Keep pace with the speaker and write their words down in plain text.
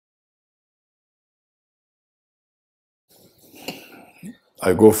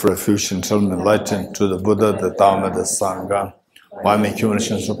I go for refuge until I'm enlightened to the Buddha, the Dharma, the Sangha. Why make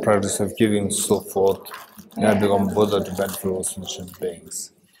humiliations of practice of giving, so forth. And I become Buddha to benefit all sentient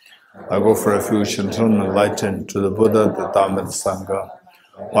beings. I go for refuge until I'm enlightened to the Buddha, the Dharma, the Sangha.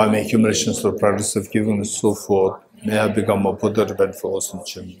 Why make humiliations of practice of giving, and so forth. May I become a Buddha to benefit all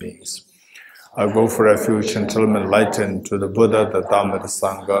sentient beings. I go for refuge until I'm enlightened to the Buddha, the Dharma, the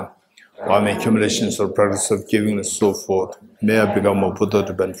Sangha. Why make humiliations or practice of giving and so forth. May I become a Buddha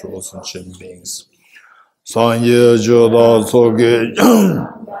to benefit all sentient beings. Sanye Joda Soge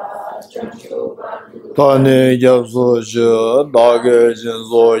Tane Gyapso She Dage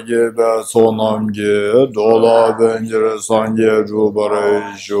Jinso Yebe Sonam Ge Dola Benjere Sanye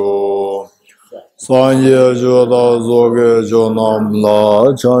Jubare Sho Sanye Joda Soge Jonam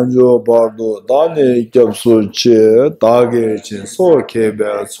La Chanjo Bardo Dane Gyapso Che Dage Jinso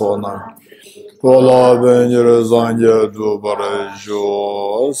Kebe Sonam Kola Benjere Sanye Jubare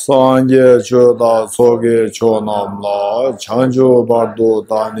Sho Sanye Joda Soge Chonam La Chanjo Bardo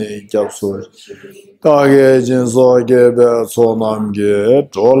Dane Gyapso Dage Jinso Gebe Sonam Ge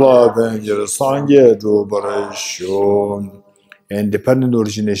Dola Benjere Sanye Jubare Sho. Independent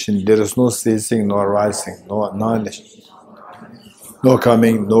origination, there is no ceasing, no arising, no annihilation, no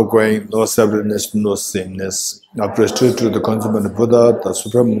coming, no going, no separateness, no sameness. I prostrate to the consummate Buddha, the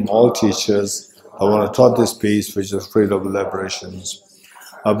supreme among all teachers, I want to taught this peace which is free of aberrations.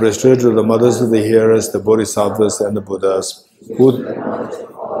 I prostrate to the mothers of the hearers, the Bodhisattvas and the Buddhas, who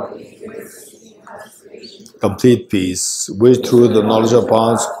complete peace, which through the knowledge of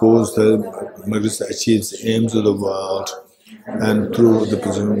paths goes the achieves the aims of the world, and through the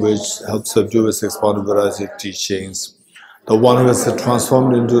position which helps subdue its expounded variety of teachings. The one who is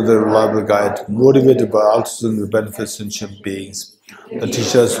transformed into the reliable guide, motivated by ultimate benefits sentient beings. The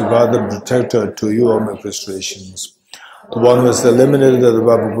teachers who guide the protector to you all my prostrations. The one who has eliminated the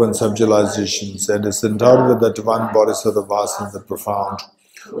Republican subjectizations and is endowed with the divine bodies of the vast and the profound,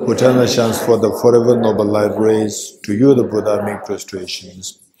 who turn the chance for the forever noble light rays, to you the Buddha make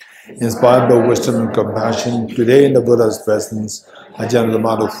prostrations. Inspired by wisdom and compassion, today in the Buddha's presence, I generate the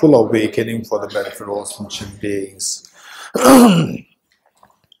amount of full awakening for the benefit of all sentient beings.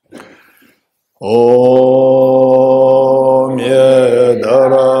 Om Ye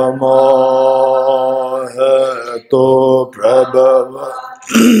Dharma Hetu Prabhava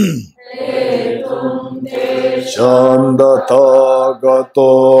Chandata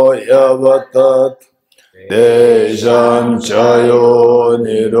Gato Yavatat Dejan Chayo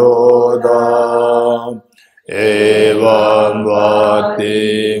Niroda Evam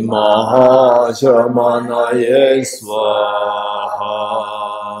Vati Mahashamanaye Swaha.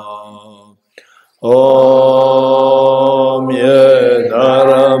 Om Ye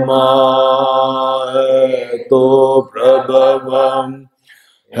Dharma Hetu Prabhavam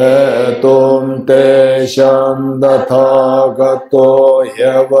Hetum Tesham Dathagato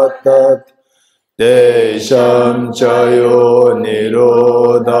Yavatat Desham Chayo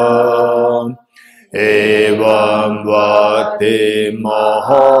Niroda Evam Vati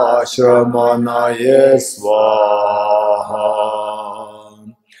Mahashramanaye Swaha.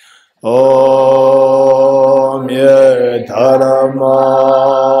 Om Ye Dharma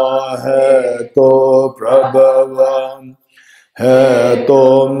Hetu Prabhavam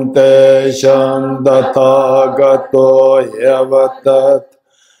Hetum Tesham Dathagato Yavatat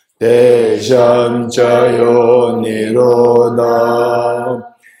Desham Chayo Niroda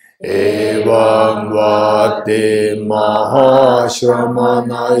Evam Vati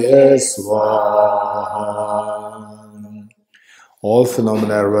Mahashramanaye Swaha. All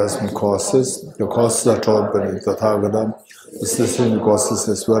phenomena arise from causes. The causes are taught by the Tathagata, the system causes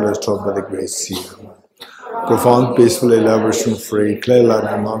as well as taught by the Great Seer. Profound, peaceful, elaboration free, clear light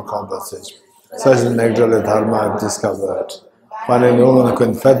and non-compensation. Such a nectar of Dharma I have discovered. Finding no one who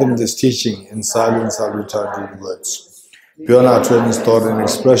can fathom this teaching, in silence I return to the words. Beyond our training, thought and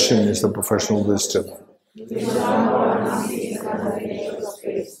expression is the professional wisdom.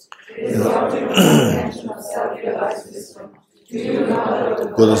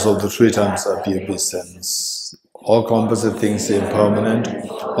 Buddhas of the three times appear sense. All composite things are impermanent.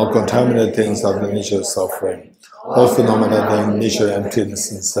 All contaminated things are the nature of suffering. All phenomena are the nature of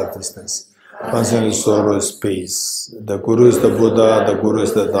emptiness and selflessness. Concerning sorrow is peace. The Guru is the Buddha, the Guru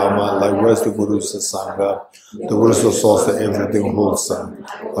is the Dharma, likewise the Guru is the Sangha. The Guru is the source of everything wholesome.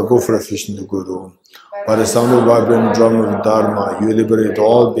 I go for refuge in the Guru. By the sound of vibrant drum of Dharma, you liberate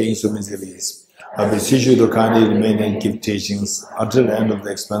all beings from miseries. I beseech you to kindly remain and give teachings until the end of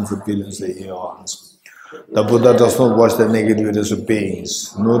the expansive billions of eons. The Buddha does not watch the negativities of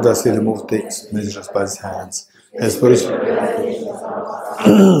beings, nor does he remove things miseries by his hands. His spiritual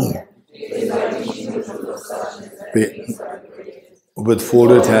with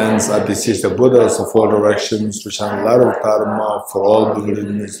folded hands, I beseech the Buddhas of all directions to shine light of Dharma for all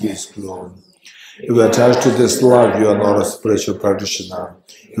bewildered miseries glow. If you are attached to this life, you are not a spiritual practitioner.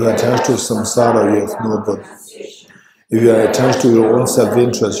 If you are attached to samsara, you have no Buddha. If you are attached to your own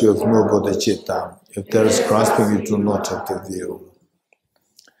self-interest, you have no bodhicitta. If there is grasping, you do not have the view.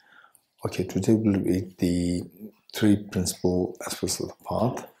 Okay, today we'll read the three principal aspects of the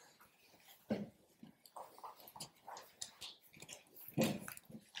path.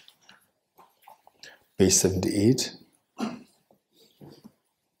 Page 78.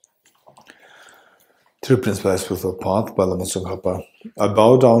 Three principal aspects of the path by Lama Tsongkhapa. I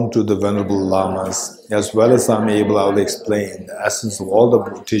bow down to the Venerable Lamas. As well as I am able, I will explain the essence of all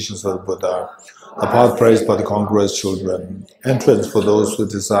the teachings of the Buddha, the path praised by the congruous children, entrance for those who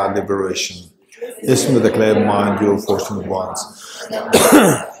desire liberation. Listen with a clear mind, you fortunate ones.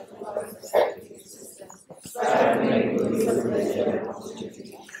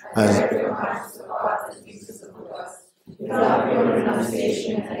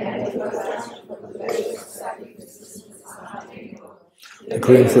 The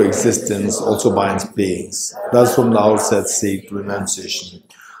craving for existence also binds beings. Thus from the outset seek renunciation.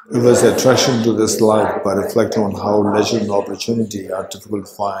 Reverse attraction to this life by reflecting on how leisure and opportunity are difficult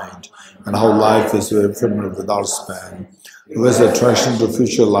to find and how life is very ephemeral without span. Reverse attraction to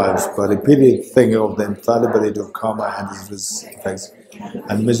future lives by repeatedly thinking of the infallibility of karma and its effects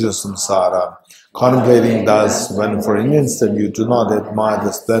and misery of samsara. Contemplating thus, when for an instant you do not admire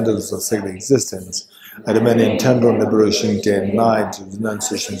the splendors of sacred existence, and remain intent on liberation day and night,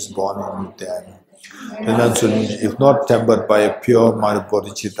 renunciation is born in you then. Renunciation, if not tempered by a pure mind of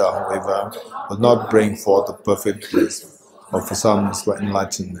bodhicitta, however, will not bring forth the perfect bliss of some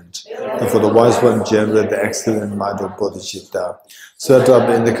enlightenment. And for the wise one, generate the excellent mind of bodhicitta, set up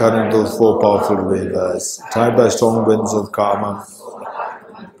in the current of those four powerful rivers, tied by strong winds of karma,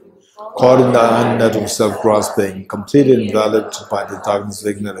 caught in the net of self-grasping, completely enveloped by the darkness of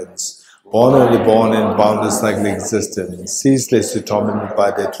ignorance, born only born in boundless cyclic existence, ceaselessly tormented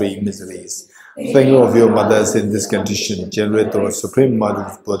by their three miseries. Thinking of your mothers in this condition, generate the supreme mind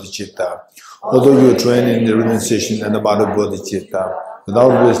of bodhicitta. Although you are trained in the renunciation and the mind of bodhicitta,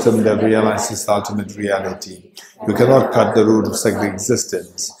 without wisdom that realizes ultimate reality, you cannot cut the root of cyclic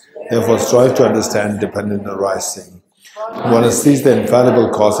existence. Therefore, strive to understand dependent arising. One sees the infallible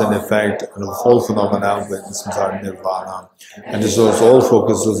cause and effect of all phenomena with samsara nirvana, and dissolves all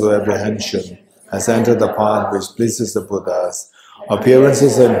focuses of apprehension, has entered the path which pleases the Buddhas.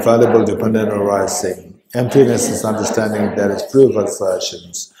 Appearances are infallible dependent arising. Emptiness is understanding that is free of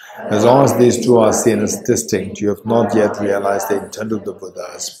assertions. As long as these two are seen as distinct, you have not yet realized the intent of the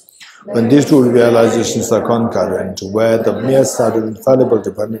Buddhas. When these two realizations are concurrent, where the mere sight of infallible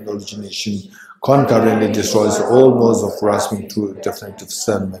dependent origination concurrently destroys all modes of grasping through definitive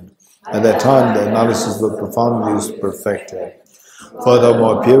discernment, at that time the analysis of profound view is perfected.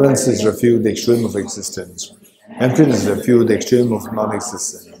 Furthermore, appearances refute the extreme of existence. Emptiness refutes the extreme of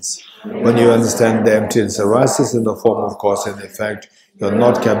non-existence. When you understand the emptiness arises in the form of cause and effect, you are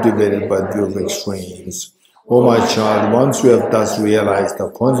not captivated by the view of extremes. O my child, once you have thus realized the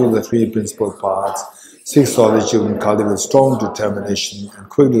points of the three principal paths, seek solitude and cultivate strong determination and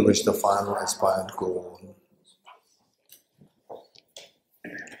quickly reach the final aspired goal.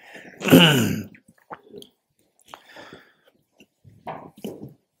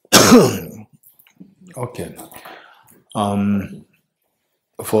 Okay.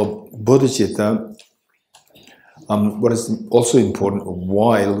 For bodhicitta, what is also important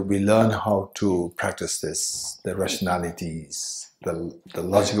while we learn how to practice this, the rationalities, the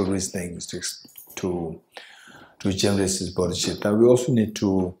logical reasonings to generate this bodhicitta, we also need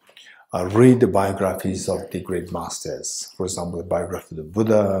to read the biographies of the great masters. For example, the biography of the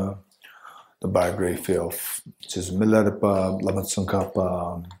Buddha, the biography of Geshe Lama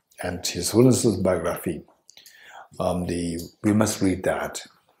Tsongkhapa, and His Holiness's biography. We must read that.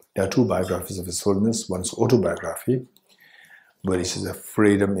 There are two biographies of His Holiness. One is autobiography, where he says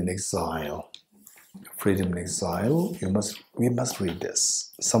freedom in exile. Freedom in exile. We must read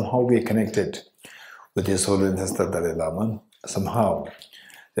this. Somehow we are connected with His Holiness the Dalai Lama. Somehow,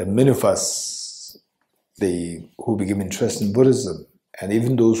 there are many of us who became interested in Buddhism, and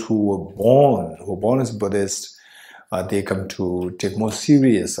even those who were born as Buddhists, they come to take more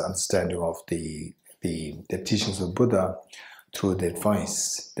serious understanding of the teachings of Buddha through the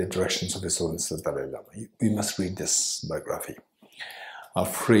advice, the directions of His Holiness the Dalai Lama. We must read this biography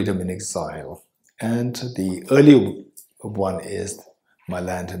of Freedom in Exile. And the earlier one is My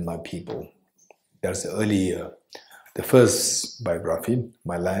Land and My People. there's the first biography,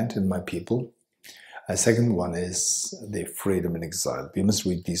 My Land and My People. The second one is The Freedom in Exile. We must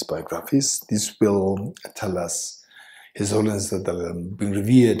read these biographies. This will tell us His Holiness the Dalai, being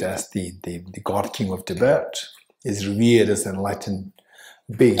revered as the God King of Tibet, is revered as an enlightened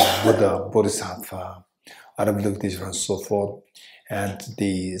being, Buddha, Bodhisattva, Avalokiteshvara, and so forth. And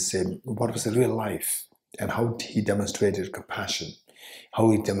they say what was the real life and how he demonstrated compassion,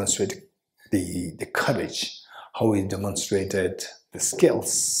 how he demonstrated the courage, how he demonstrated the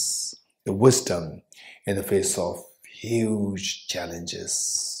skills, the wisdom in the face of huge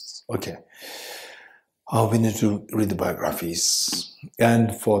challenges. Okay, we need to read the biographies.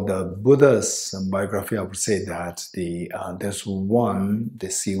 And for the Buddha's biography, I would say that there's the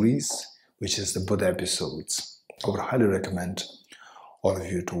series, which is the Buddha episodes. I would highly recommend all of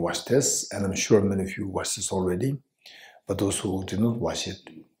you to watch this, and I'm sure many of you watched this already. But those who did not watch it,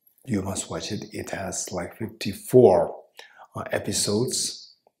 you must watch it. It has like 54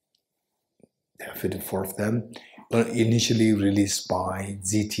 episodes. There are 54 of them, initially released by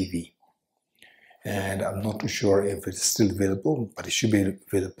ZTV. And I'm not too sure if it's still available, but it should be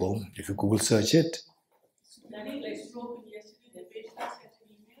available if you Google search it. I think like broken yesterday, the page sent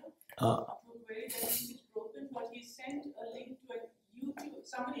an email. Where the link is broken, but he sent a link to a YouTube.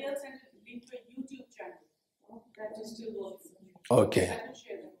 Somebody else sent a link to a YouTube channel that is still working. Okay.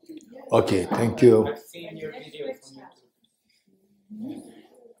 Okay, thank you. I've seen your video from YouTube.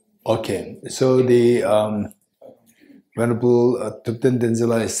 Okay, so the Venerable Thupten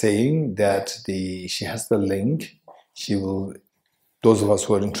Denzela is saying that she has the link. She will, those of us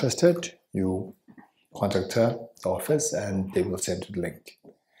who are interested, you contact her office and they will send you the link.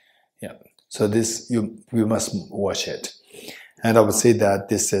 Yeah, so we must watch it. And I would say that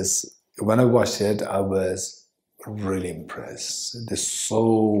this is, when I watched it, I was really impressed. It is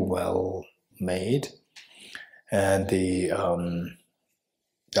so well made, and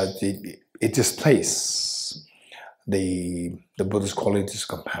it displays the Buddhist qualities of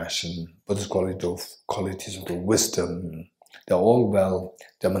compassion, Buddhist qualities of the wisdom. They're all well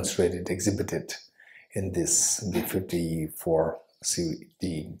demonstrated, exhibited in the 54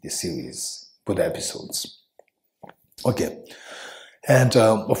 series Buddha episodes. Okay, and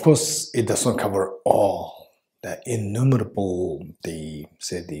of course it does not cover all the innumerable, the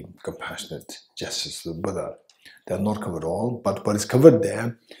compassionate gestures of the Buddha. They are not covered all, but what is covered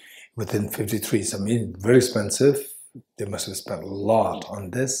there within 53. So I mean, very expensive. They must have spent a lot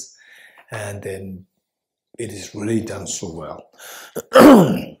on this, and then it is really done so well.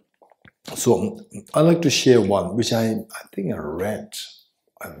 So I'd like to share one which I think I read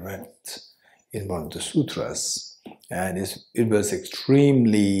in one of the sutras, and it was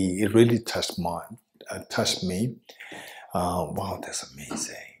extremely, it really touched me. Wow, that's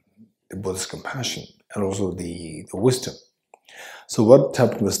amazing. The Buddha's compassion and also the wisdom. So what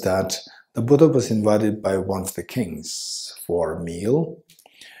happened was that the Buddha was invited by one of the kings for a meal,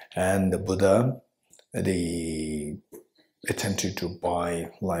 and the Buddha, attempted to buy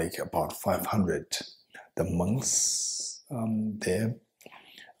like about 500 the monks there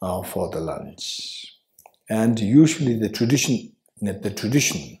for the lunch. And usually the tradition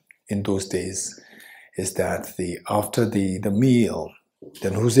in those days is that after the meal,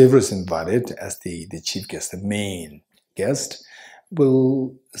 then whoever is invited as the chief guest, the main guest,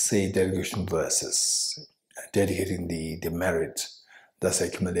 will say dedication verses, dedicating the merit thus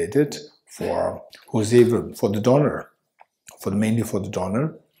accumulated for whoever, for the donor, mainly for the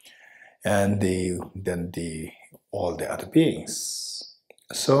donor, and all the other beings.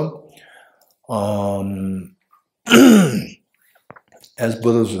 So, as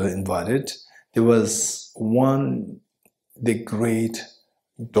Buddhas were invited, there was the great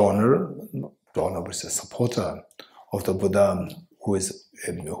donor was a supporter of the Buddha, who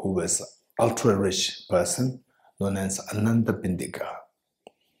was ultra rich person known as Anandapindika,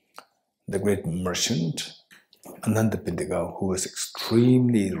 the great merchant Anandapindika, who was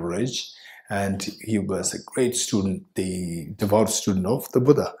extremely rich, and he was a great student, the devout student of the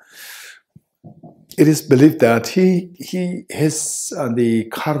Buddha. It is believed that the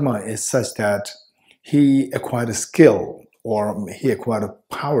karma is such that he acquired a skill, or he acquired a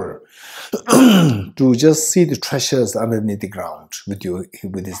power to just see the treasures underneath the ground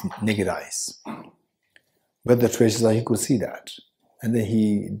with his naked eyes. Where the treasures are, he could see that. And then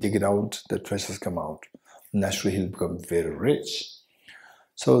he dig it out, the treasures come out. Naturally, he'll become very rich.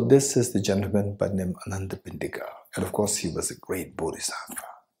 So this is the gentleman by the name Anandapindika. And of course, he was a great bodhisattva.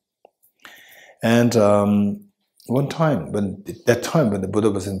 And one time, when the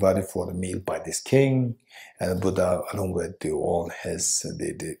Buddha was invited for the meal by this king, and the Buddha, along with all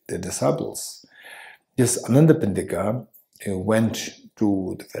the disciples, this Ananda Pandika went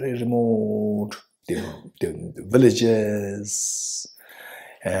to the very remote the villages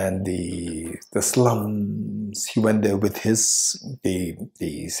and the slums. He went there with his the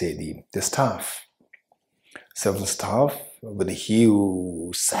staff, several staff with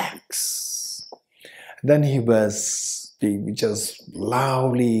huge sacks. Then he was just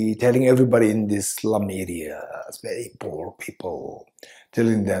loudly telling everybody in this slum areas, very poor people,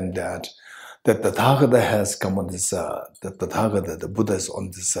 telling them that the Tathagata has come on this earth, the Tathagata, the Buddha is on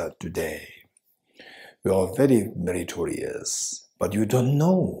this earth today. We are very meritorious, but you don't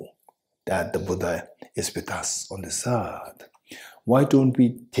know that the Buddha is with us on this earth. Why don't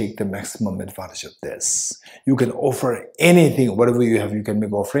we take the maximum advantage of this? You can offer anything, whatever you have, you can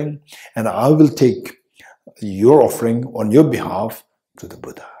make offering, and I will take your offering on your behalf to the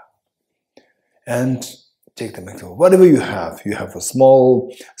Buddha. And take the maximum. Whatever you have a small,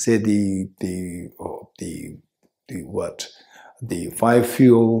 say the five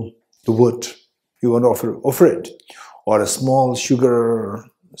fuel, the wood, you want to offer it, or a small sugar,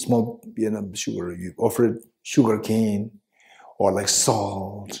 sugar, you offer it sugar cane, or like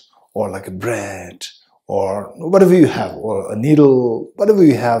salt, or like a bread, or whatever you have, or a needle, whatever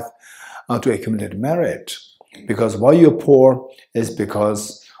you have to accumulate merit. Because why you're poor is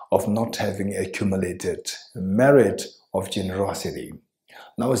because of not having accumulated merit of generosity.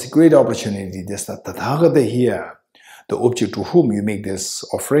 Now it's a great opportunity. There's the Tathagata here, the object to whom you make this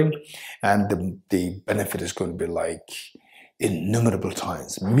offering, and the benefit is going to be like innumerable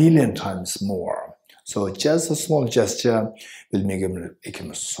times, million times more. So just a small gesture will make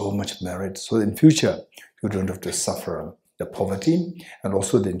him so much merit. So in future, you don't have to suffer the poverty, and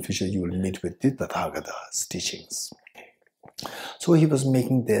also in future you will meet with the Tathagata's teachings. So he was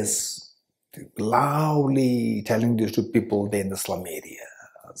making this, loudly telling this to people there in the slum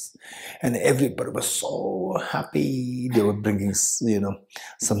areas, and everybody was so happy. They were bringing,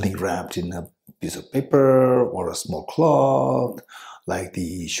 something wrapped in a piece of paper or a small cloth, like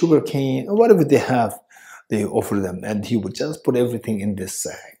the sugar cane or whatever they have. They offer them, and he would just put everything in this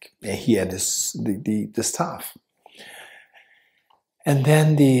sack. And he had the staff. And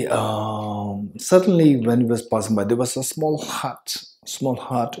then suddenly when he was passing by, there was a small hut,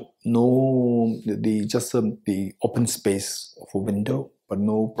 no, just the open space of a window, but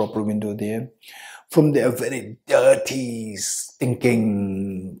no proper window there. From there, a very dirty,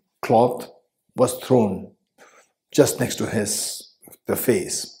 stinking cloth was thrown just next to the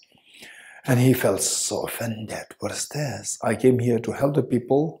face. And he felt so offended. What is this? I came here to help the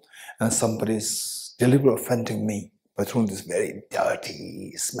people, and somebody's deliberately offending me by throwing this very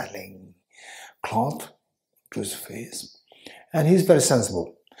dirty, smelling cloth to his face. And he's very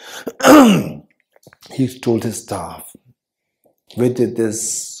sensible. He told his staff, where did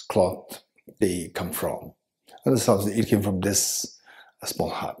this cloth come from? And the staff said, it came from this small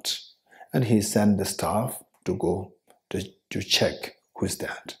hut. And he sent the staff to go to check who's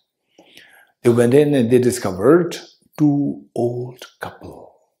that. They went in and they discovered two old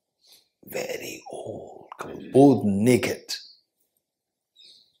couple, very old couple, both naked,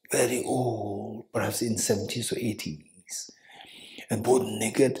 very old, perhaps in 70s or 80s, and both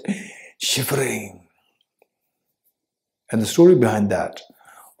naked, shivering. And the story behind that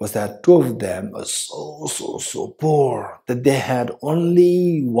was that two of them were so poor that they had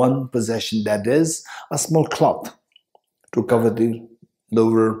only one possession, that is a small cloth to cover the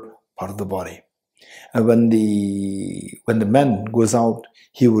lower part of the body. And when the man goes out,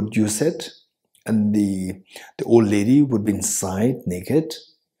 he would use it, and the old lady would be inside naked,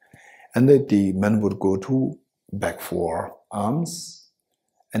 and the man would go back for alms,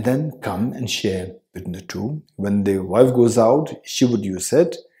 and then come and share between the two. When the wife goes out, she would use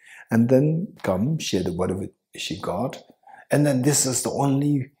it, and then come share whatever she got, and then this is the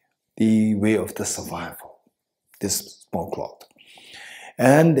way of the survival, this small cloth.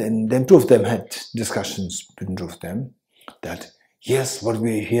 And then two of them had discussions between two of them that, yes, what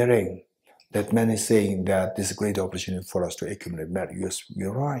we're hearing, that man is saying that this is a great opportunity for us to accumulate merit. Yes,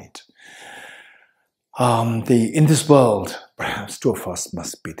 you're right. In this world, perhaps two of us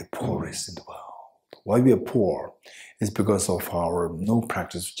must be the poorest in the world. Why we are poor is because of our no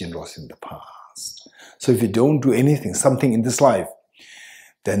practice of generosity in the past. So if you don't do anything, something in this life,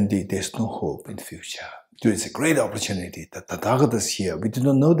 then there's no hope in the future. So it's a great opportunity that Tathagata is here. We did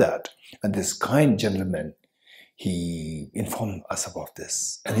not know that. And this kind gentleman, he informed us about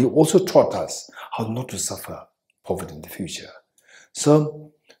this. And he also taught us how not to suffer poverty in the future.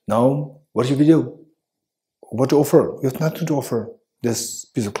 So now, what should we do? What to offer? We have nothing to offer. This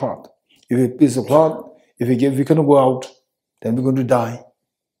piece of cloth. If a piece of cloth, if we give, we're going to go out, then we're going to die.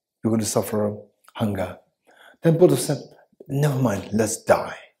 We're going to suffer hunger. Then Buddha said, never mind, let's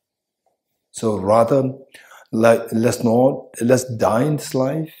die. So rather, let's die in this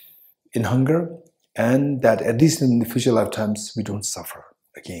life in hunger, and that at least in the future lifetimes we don't suffer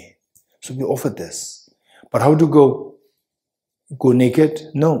again. So we offered this. But how to go naked?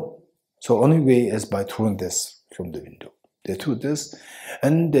 No. So only way is by throwing this from the window. They threw this,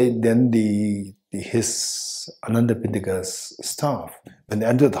 and then his Anandapindika's staff, when they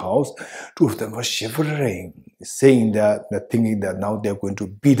entered the house, two of them were shivering, saying that, thinking that now they're going to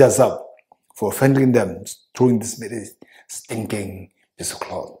beat us up for offending them, throwing this very stinking piece of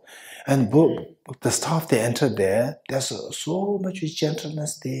cloth. And the staff, they entered there, there's so much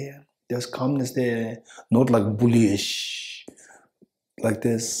gentleness there, there's calmness there, not like bullyish, like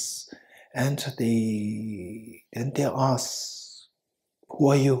this. And then they asked, who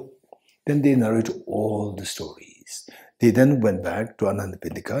are you? Then they narrate all the stories. They then went back to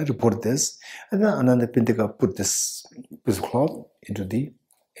Anandapindika, reported this, and then Anandapindika put this piece of cloth into the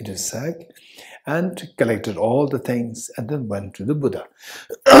sack and collected all the things and then went to the Buddha.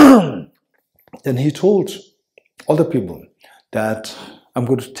 Then he told all the people that I'm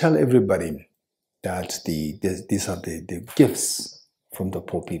going to tell everybody that these are the gifts from the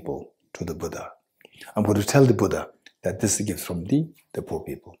poor people to the Buddha. I'm going to tell the Buddha that this is a gift from the poor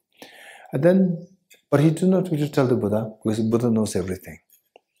people. And then, but he did not want to tell the Buddha because the Buddha knows everything.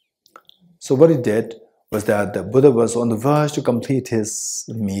 So what he did was that the Buddha was on the verge to complete his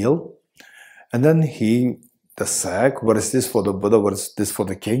meal, and then the sack, what is this for the Buddha, what is this for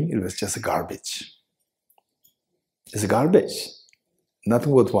the king? It was just a garbage. It's a garbage,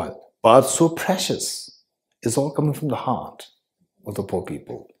 nothing worthwhile, but so precious. It's all coming from the heart of the poor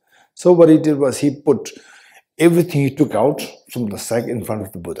people. So what he did was he put everything he took out from the sack in front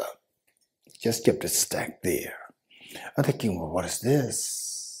of the Buddha. Just kept it stacked there. And the king, well, what is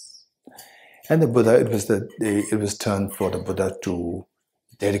this? And the Buddha, it was turn for the Buddha to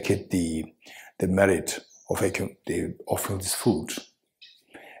dedicate the merit of offering this food.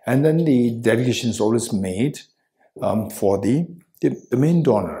 And then the dedication is always made for the main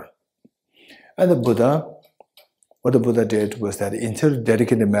donor. And the Buddha, what the Buddha did was that instead of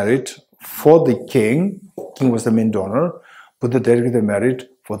dedicating the merit for the king was the main donor, Buddha dedicated the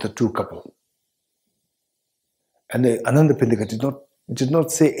merit for the two couple. And the Anandapindika did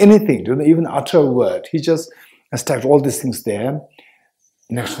not say anything, did not even utter a word. He just stacked all these things there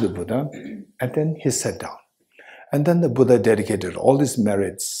next to the Buddha, and then he sat down. And then the Buddha dedicated all these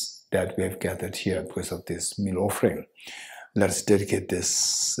merits that we have gathered here because of this meal offering. Let's dedicate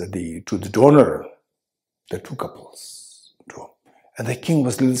this to the donor, the two couples. And the king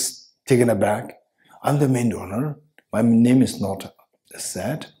was a little taken aback. I'm the main donor. My name is not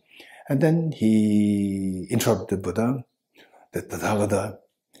said. And then he interrupted the Buddha, the Tathagata,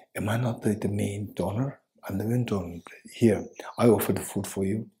 am I not the main donor? I'm the main donor. Here, I offer the food for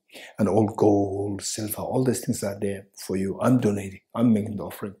you. And all gold, silver, all these things are there for you. I'm donating. I'm making the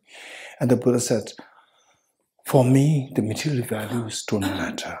offering. And the Buddha said, for me, the material values don't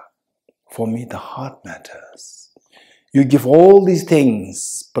matter. For me, the heart matters. You give all these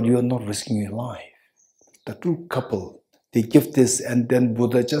things, but you are not risking your life. The two couple, they give this, and then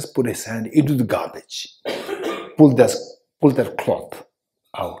Buddha just put his hand into the garbage, pulled that cloth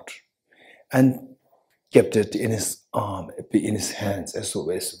out, and kept it in his arm, in his hands, as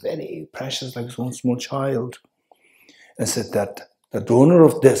always, very precious, like his own small child, and said that the donor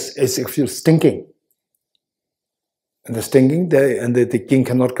of this is actually stinking. And the stinking, the king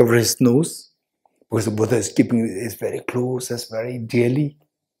cannot cover his nose, because the Buddha is keeping it very close, as very dearly.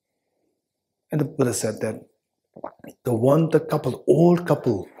 And the Buddha said that the old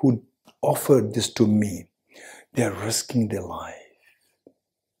couple who offered this to me, they are risking their life.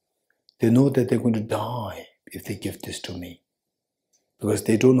 They know that they're going to die if they give this to me, because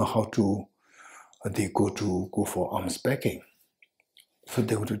they don't know how to. They go for alms begging, so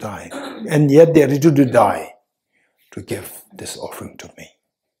they're going to die, and yet they are ready to die to give this offering to me.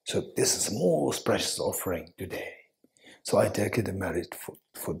 So this is the most precious offering today. So I dedicate the merit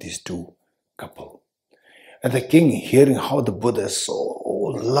for these two couple. And the king, hearing how the Buddha is so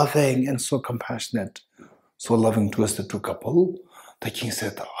loving and so compassionate, so loving towards the two couple, the king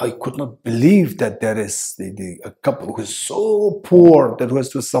said, I could not believe that there is a couple who is so poor that who has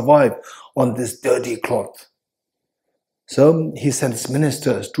to survive on this dirty cloth. So he sent his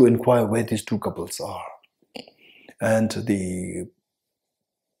ministers to inquire where these two couples are, and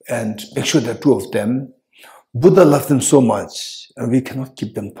make sure that two of them, Buddha loved them so much, and we cannot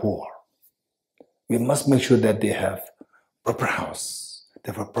keep them poor. We must make sure that they have proper house,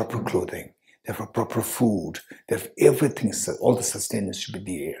 they have proper clothing, they have proper food, they have everything, all the sustenance should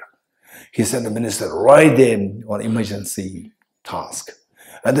be there. He sent the minister right in on emergency task.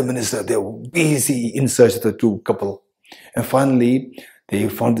 And the minister, they were busy in search of the two couple. And finally, they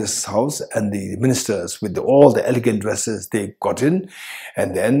found this house, and the ministers with all the elegant dresses, they got in.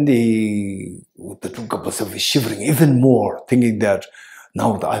 And then the two couples were shivering even more, thinking that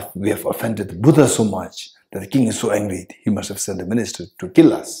now that we have offended the Buddha so much, that the king is so angry, he must have sent the minister to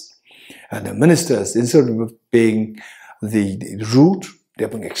kill us. And the ministers, instead of being the rude, they are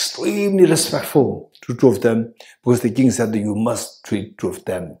being extremely respectful to two of them, because the king said that you must treat two of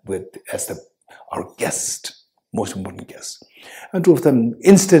them as our guest, most important guest. And two of them,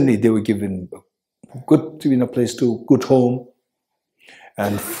 instantly they were given a good place to, good home,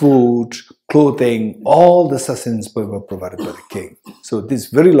 and food, clothing, all the sustenance were provided by the king. So this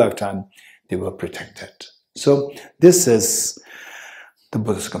very lifetime, they were protected. So this is the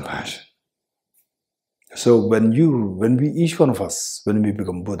Buddha's compassion. So when we, each one of us, when we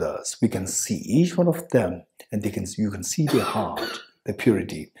become Buddhas, we can see each one of them, and you can see their heart, the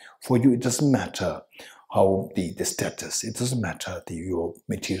purity. For you, it doesn't matter how the status, it doesn't matter your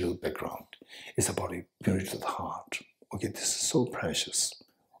material background. It's about the purity of the heart. Okay, this is so precious.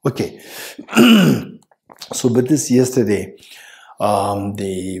 Okay, so with this yesterday,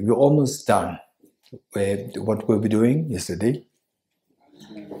 we're almost done. What were we doing yesterday?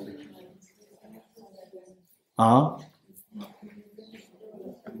 The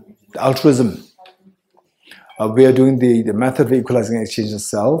altruism. We are doing the method of equalizing exchange of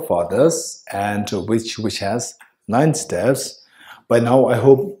self for others, and which has 9 steps. By now, I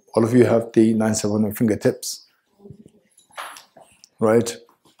hope all of you have the 9 steps on your fingertips. Right?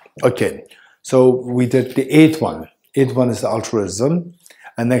 Okay. So we did the 8th one. 8th one is the altruism,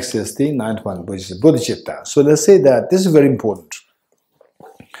 and next is the 9th one, which is Bodhicitta. So let's say that this is very important.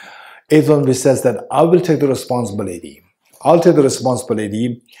 8th one, which says that I will take the responsibility. I'll take the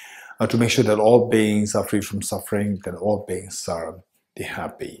responsibility to make sure that all beings are free from suffering, that all beings are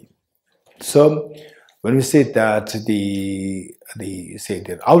happy. So when we say that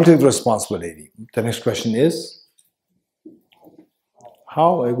I will take the responsibility, the next question is,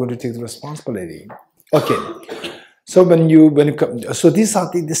 how are you going to take the responsibility? Okay. So when you come, so these are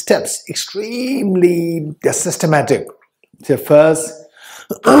the steps, extremely systematic. So first,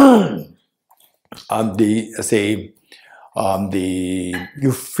 you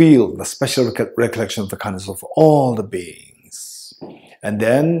feel the special recollection of the kindness of all the beings, and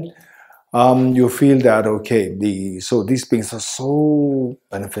then you feel that okay, so these beings are so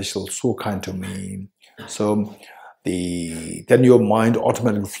beneficial, so kind to me. So then your mind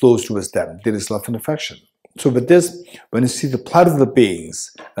automatically flows towards them. There is love and affection. So with this, when you see the plight of the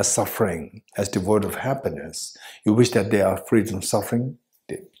beings as suffering, as devoid of happiness, you wish that they are free from suffering,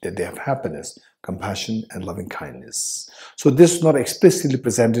 that they have happiness, compassion, and loving kindness. So this is not explicitly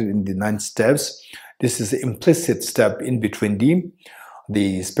presented in the 9 steps. This is the implicit step in between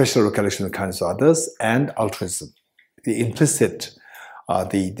the special recollection of the kindness of others and altruism. The implicit,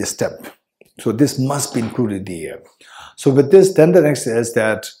 the step. So this must be included here. So with this, then the next is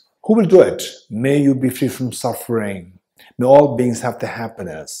that who will do it? May you be free from suffering. May all beings have the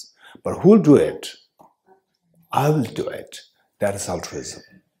happiness. But who will do it? I will do it. That is altruism.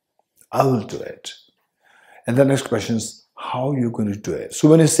 I will do it. And the next question is, how are you going to do it? So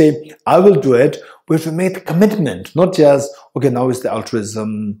when you say, I will do it, we have to make the commitment, not just, okay, now it's the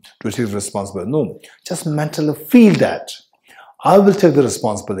altruism to take the responsibility. No, just mentally feel that. I will take the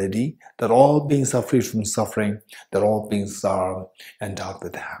responsibility that all beings are free from suffering, that all beings are endowed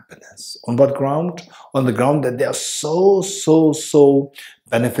with happiness. On what ground? On the ground that they are so, so, so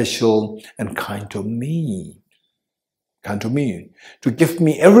beneficial and kind to me. Kind to me. To give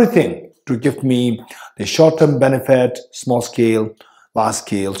me everything. To give me the short-term benefit, small scale, large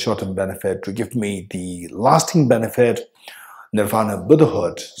scale, short-term benefit. To give me the lasting benefit, Nirvana,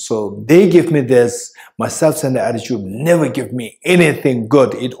 Buddhahood. So they give me this. My self-centered attitude never give me anything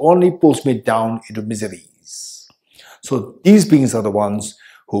good. It only pulls me down into miseries. So these beings are the ones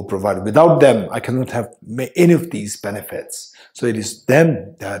who provide. Without them, I cannot have any of these benefits. So it is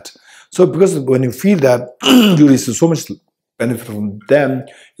them that. So because when you feel that you receive so much benefit from them,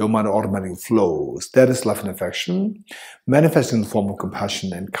 your mind automatically flows. That is love and affection, manifesting in the form of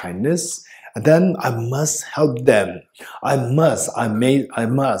compassion and kindness. And then I must help them. I must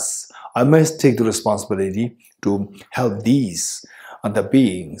take the responsibility to help these other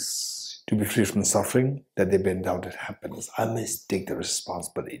beings to be free from suffering, that they've been endowed with happiness. I must take the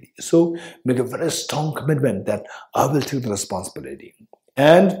responsibility. So make a very strong commitment that I will take the responsibility.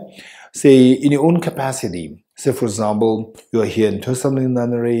 And say in your own capacity, say for example, you are here in Thosamling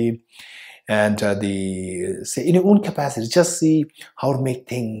Nunnery, And say in your own capacity, just see how to make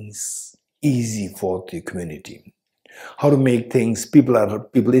things easy for the community. How to make things, people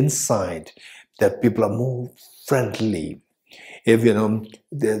inside, that people are more friendly. If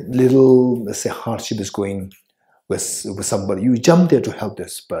the little, let's say, hardship is going with somebody, you jump there to help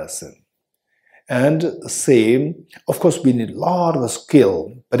this person. And same, of course, we need a lot of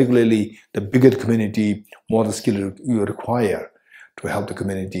skill, particularly the bigger the community, more the skill you require to help the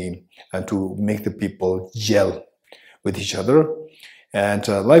community and to make the people gel with each other. And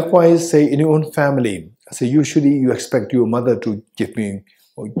likewise, say in your own family, say usually you expect your mother to give me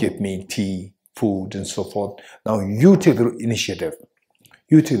tea, food, and so forth. Now you take the initiative.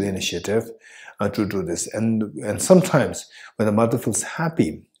 You take the initiative to do this. And sometimes when the mother feels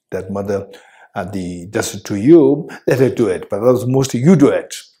happy that mother does it to you, let her do it. But mostly you do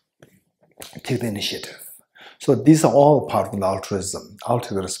it. Take the initiative. So these are all part of altruism. I'll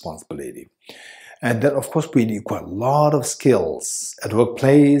take the responsibility. And then, of course, we need quite a lot of skills at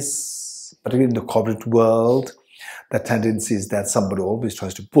workplace, particularly in the corporate world. The tendency is that somebody always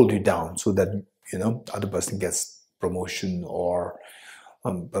tries to pull you down so that, other person gets promotion or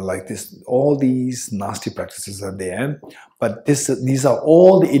like this. All these nasty practices are there. But these are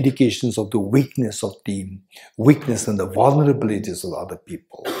all the indications of the weakness and the vulnerabilities of other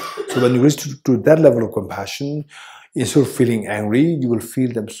people. So when you reach to that level of compassion, instead of feeling angry, you will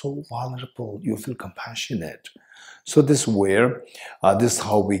feel them so vulnerable. You feel compassionate. So this is where, this is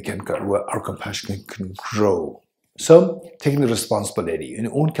how our compassion can grow. So taking the responsibility in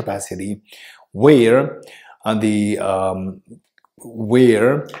your own capacity, where the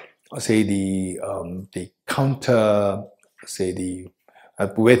counter,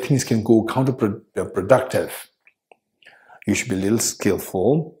 where things can go counterproductive, you should be a little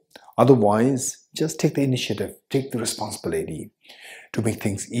skillful. Otherwise, just take the initiative, take the responsibility to make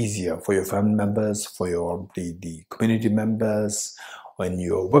things easier for your family members, for the community members, in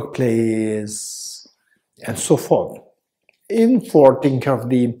your workplace, and so forth. Even for taking care of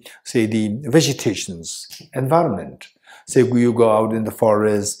the vegetation's environment. Say you go out in the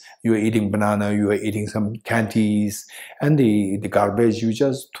forest, you are eating banana, you are eating some candies, and the garbage, you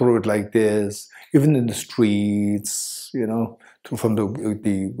just throw it like this. Even in the streets, from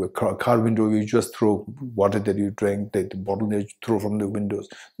the car window, you just throw water that you drank, the bottle that you throw from the windows.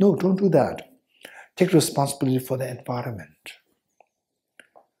 No, don't do that. Take responsibility for the environment.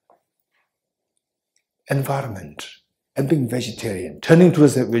 And being vegetarian, turning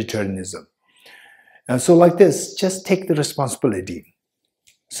towards vegetarianism. And so like this, just take the responsibility.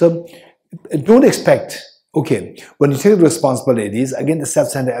 So don't expect, okay, when you take the responsibilities, again, the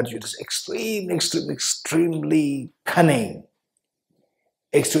self-centered attitude is extremely cunning.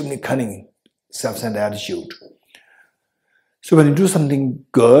 Extremely cunning self-centered attitude. So when you do something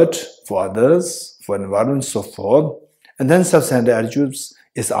good for others, for the environment, so forth, and then self-centered attitudes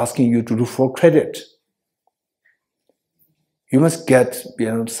is asking you to do for credit. You must get,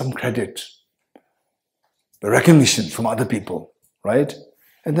 some credit, recognition from other people, right?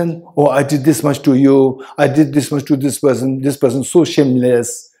 And then, oh, I did this much to you, I did this much to this person so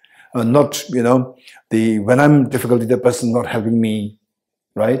shameless, not, when I'm in difficulty, the person not helping me,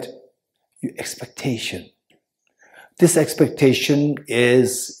 right? Your expectation. This expectation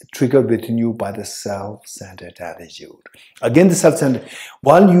is triggered within you by the self-centered attitude. Again, the self-centered,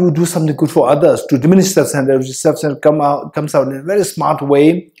 while you do something good for others, to diminish self-centered, comes out in a very smart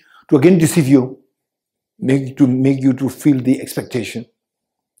way to again deceive you, make you to feel the expectation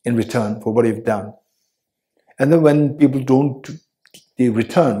in return for what you've done. And then when people don't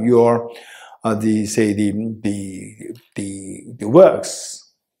return your the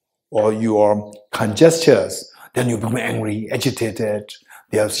works or your kind gestures, then you become angry, agitated.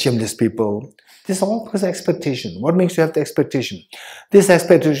 They are shameless people. This is all because of expectation. What makes you have the expectation? This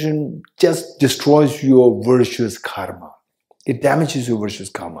expectation just destroys your virtuous karma. It damages your virtuous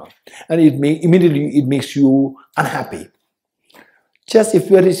karma, and immediately it makes you unhappy. Just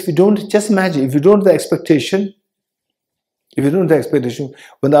just imagine if you don't have the expectation. If you don't have the expectation,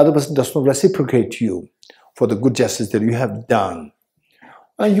 when the other person does not reciprocate you for the good justice that you have done,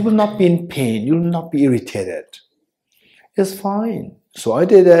 and you will not be in pain, you will not be irritated. It's fine. So I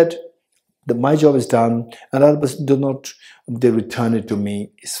did it, my job is done, and the other person they return it to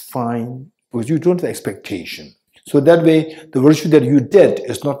me. It's fine, because you don't have the expectation. So that way, the virtue that you did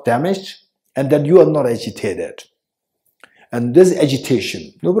is not damaged, and that you are not agitated. And this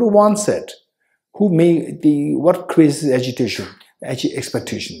agitation, nobody wants it. What creates agitation?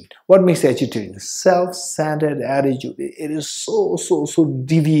 Expectation. What makes agitation? Self-centered attitude. It is so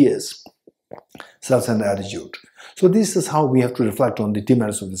devious. self-centered attitude. So this is how we have to reflect on the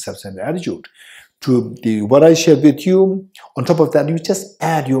demerits of the self-centered attitude. To what I shared with you, on top of that, you just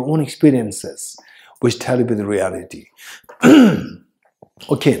add your own experiences, which tell you the reality.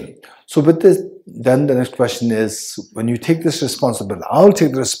 Okay, so with this, then the next question is, when you take this responsibility, I'll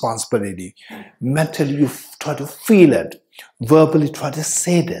take the responsibility. Mentally, you try to feel it. Verbally, try to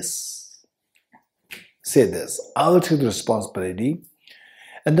say this. Say this. I'll take the responsibility.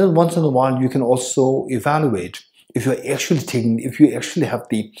 And then once in a while, you can also evaluate if you actually have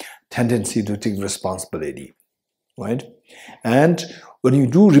the tendency to take responsibility, right? And when you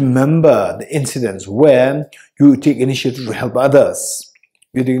do remember the incidents where you take initiative to help others,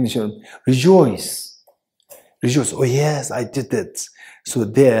 you take initiative, rejoice. Rejoice. Oh yes, I did it. So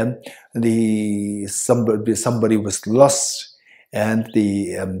there, somebody was lost, and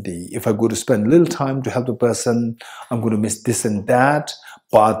if I go to spend a little time to help the person, I'm going to miss this and that.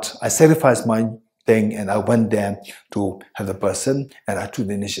 But I sacrificed my thing and I went there to help the person, and I took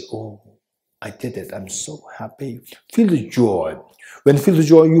the initiative. Oh, I did it. I'm so happy. Feel the joy. When you feel the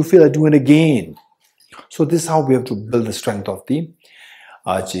joy, you feel like doing it again. So this is how we have to build the strength of the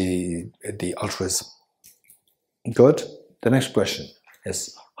altruism. Good. The next question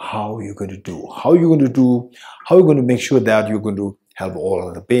is, how are you going to do? How are you going to do? How are you going to make sure that you're going to help all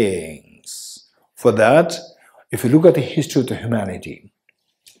other beings? For that, if you look at the history of the humanity,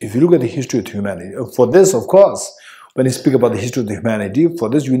 for this, of course, when you speak about the history of the humanity, for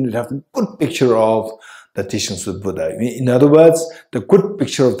this you need to have a good picture of the teachings of Buddha. In other words, the good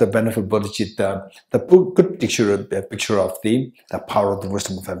picture of the benefit of Bodhicitta, the good picture of the power of the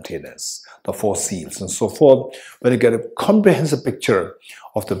wisdom of emptiness, the four seals, and so forth. When you get a comprehensive picture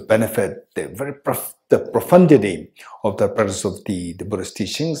of the benefit, the profundity of the practice of the Buddhist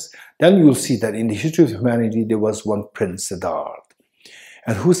teachings, then you will see that in the history of humanity there was one Prince Siddhartha,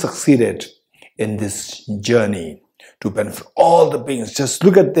 and who succeeded in this journey to benefit all the beings. Just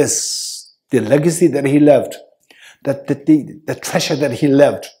look at this, the legacy that he left, the treasure that he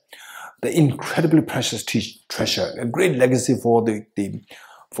left, the incredibly precious treasure, a great legacy for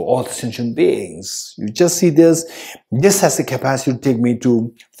all the sentient beings. You just see this. This has the capacity to take me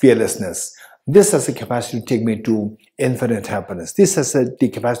to fearlessness. This has the capacity to take me to infinite happiness. This has the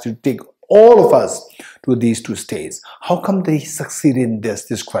capacity to take all of us to these two states. How come they succeed in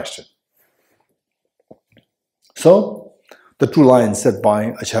this question? So, the two lines said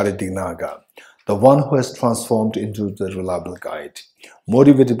by Acharya Dignaga, the one who has transformed into the reliable guide,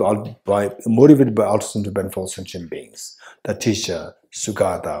 motivated by altruism to benefit all sentient beings, the teacher,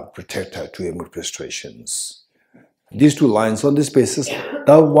 Sugata, protector to emit frustrations. These two lines on this basis,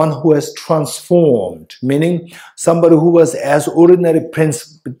 the one who has transformed, meaning somebody who was as ordinary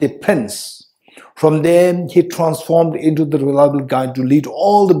prince, the prince. From there, he transformed into the reliable guide to lead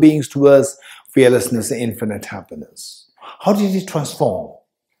all the beings towards fearlessness and infinite happiness. How did he transform?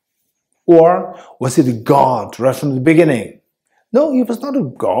 Or was he the God right from the beginning? No, he was not a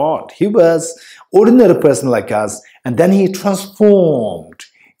God. He was an ordinary person like us, and then he transformed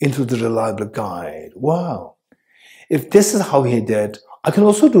into the reliable guide. Wow. If this is how he did, I can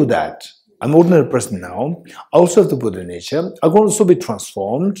also do that. I'm an ordinary person now. I also have the Buddha nature. I can also be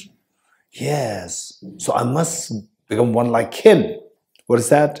transformed. Yes. So I must become one like him. What is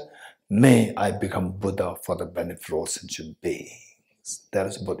that? May I become Buddha for the benefit of all sentient beings. That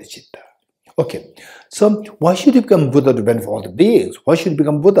is Bodhicitta. Okay. So why should you become Buddha to benefit all the beings? Why should you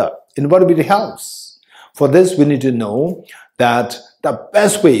become Buddha? In what way it helps? For this, we need to know that the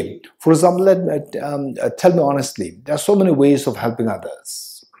best way, for example, tell me honestly, there are so many ways of helping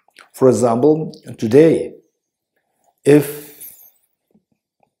others. For example, today, when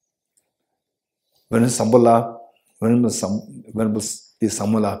Samula,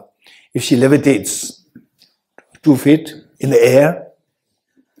 if she levitates 2 feet in the air,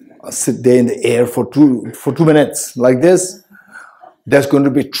 sit there in the air for two minutes like this, there's going to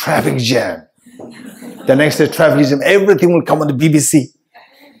be traffic jam. The next day, traffic jam, everything will come on the BBC.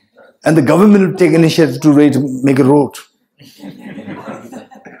 And the government will take initiative to make a road.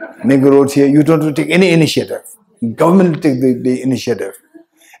 Make a road here. You don't have to take any initiative. Government will take the initiative.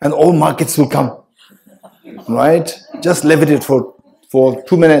 And all markets will come. Right? Just levitate for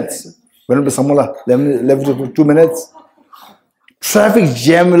 2 minutes. Whenever Samula levitate for 2 minutes, traffic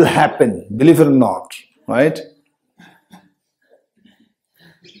jam will happen, believe it or not. Right?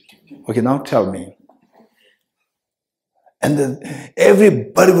 Okay, now tell me. And then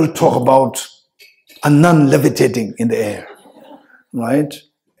everybody will talk about a nun levitating in the air. Right?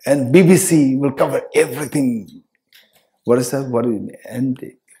 And BBC will cover everything. What is that? What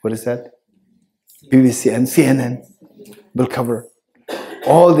is that? BBC and CNN will cover.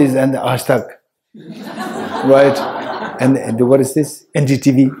 All these and the hashtag, right? And what is this?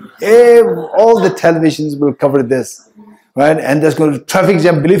 NDTV. All the televisions will cover this, right? And there's going to be traffic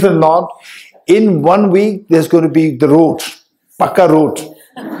jam. Believe it or not, in 1 week there's going to be the road, Pakka road,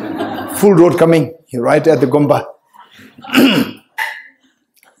 full road coming right at the Gomba.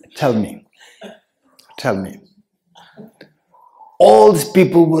 Tell me, all these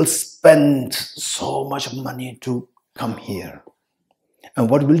people will spend so much money to come here. And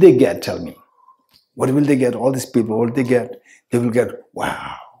what will they get? Tell me. What will they get? All these people, what will they get? They will get,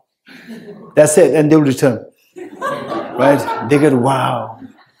 wow. That's it. And they will return. Right? They get, wow.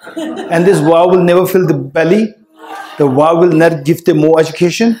 And this wow will never fill the belly. The wow will not give them more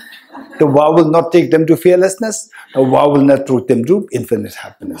education. The wow will not take them to fearlessness. The wow will not take them to infinite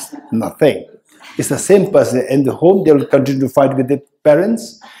happiness. Nothing. It's the same person. In the home, they will continue to fight with their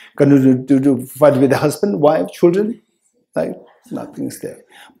parents, continue to fight with the husband, wife, children. Right? Nothing's there.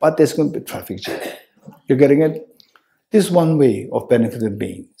 But there's going to be traffic jam. You're getting it? This is one way of benefiting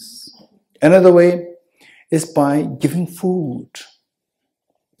beings. Another way is by giving food.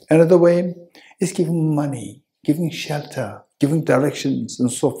 Another way is giving money, giving shelter, giving directions,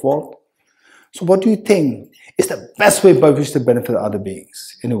 and so forth. So what do you think is the best way by which to benefit other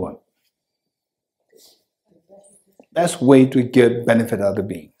beings? Anyone? Best way to benefit other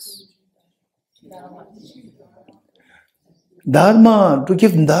beings? Dharma, to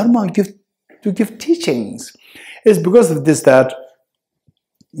give dharma, to give teachings. It's because of this that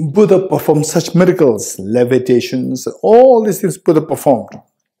Buddha performed such miracles, levitations, all these things Buddha performed.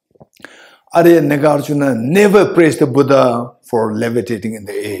 Arya Nagarjuna never praised the Buddha for levitating in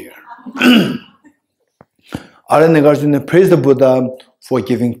the air. Arya Nagarjuna praised the Buddha for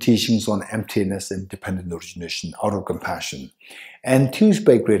giving teachings on emptiness and dependent origination out of compassion. Enthused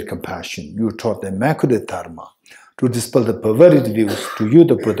by great compassion, you taught the Immaculate Dharma to dispel the perverted views. To you,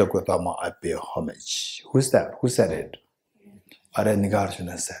 the Buddha Gautama, I pay homage. Who's that? Who said it? Arya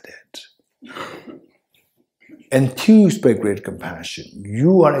Nagarjuna said it. Enthused by great compassion.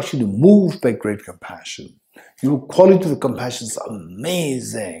 You are actually moved by great compassion. Your quality of compassion is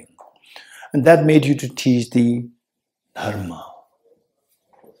amazing. And that made you to teach the Dharma.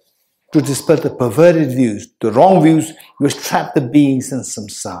 To dispel the perverted views, the wrong views, which trap the beings in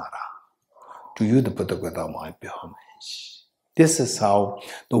samsara. To you, the Buddha Gautama, I pay homage. This is how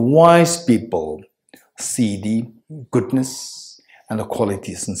the wise people see the goodness and the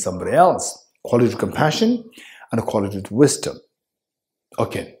qualities in somebody else. Quality of compassion and the quality of wisdom.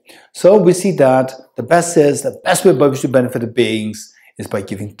 Okay, so we see that the best way by which to benefit the beings is by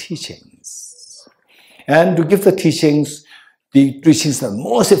giving teachings. And to give the teachings in the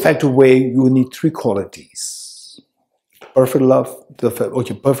most effective way, you need three qualities. Perfect love,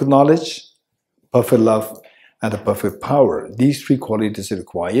 perfect knowledge, perfect love, and the perfect power. These three qualities are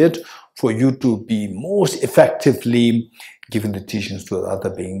required for you to be most effectively giving the teachings to other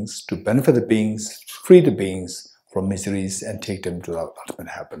beings, to benefit the beings, free the beings from miseries, and take them to ultimate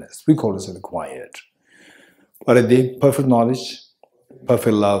happiness. Three qualities are required. What are they? Perfect knowledge,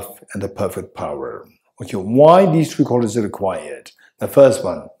 perfect love, and the perfect power. Okay, why these three qualities are required? The first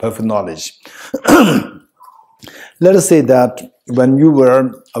one, perfect knowledge. Let us say that when you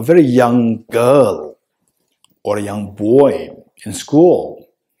were a very young girl or a young boy in school,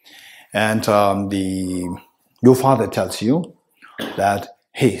 and your father tells you that,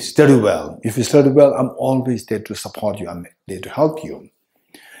 hey, study well. If you study well, I'm always there to support you. I'm there to help you.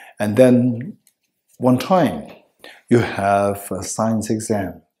 And then one time, you have a science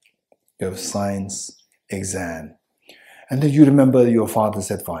exam. You have a science exam. And then you remember your father's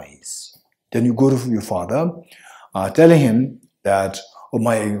advice. Then you go to your father, telling him that, oh,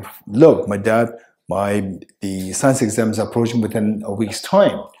 my dad, the science exam is approaching within a week's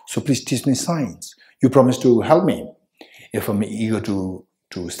time. So please teach me science. You promised to help me if I'm eager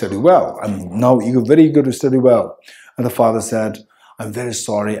to study well. I'm now very eager to study well. And the father said, I'm very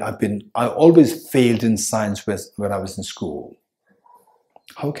sorry. I always failed in science when I was in school.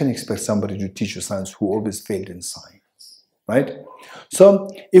 How can you expect somebody to teach you science who always failed in science, right? So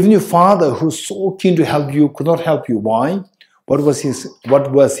even your father, who's so keen to help you, could not help you. Why? What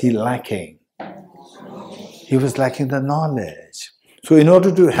was he lacking? He was lacking the knowledge. So in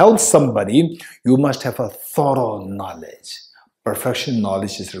order to help somebody, you must have a thorough knowledge. Perfection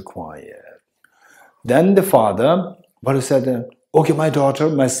knowledge is required. Then the father, he said, okay, my daughter,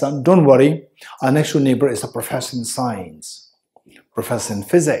 my son, don't worry. Our next door neighbor is a professor in science, professor in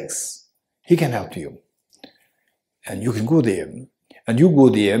physics. He can help you. And you can go there. And you go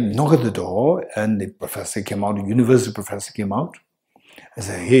there, knock at the door, and the professor came out, the university professor came out, and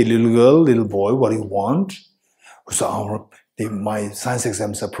said, hey, little girl, little boy, what do you want? So My science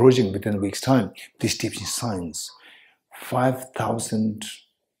exam is approaching within a week's time. Please teach me science. 5,000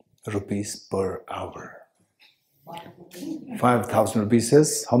 rupees per hour. 5,000 rupees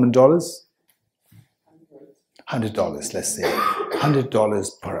is how many dollars? $100, let's say.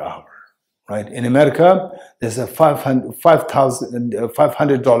 $100 per hour. Right? In America, there's a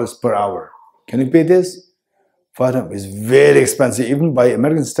 $500 per hour. Can you pay this? It's very expensive, even by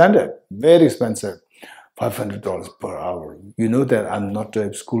American standard. Very expensive. $500 per hour. You know that I'm not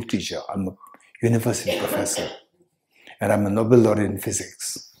a school teacher. I'm a university professor. And I'm a Nobel laureate in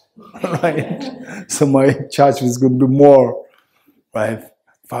physics. Right? So my charge is going to be more. Right?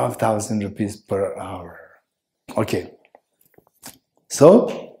 5,000 rupees per hour. Okay.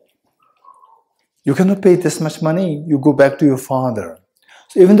 So, you cannot pay this much money. You go back to your father.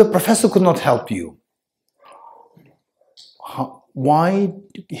 So even the professor could not help you. Why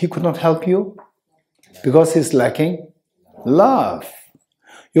he could not help you? Because he's lacking love.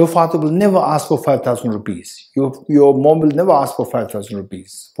 Your father will never ask for 5,000 rupees. Your mom will never ask for 5,000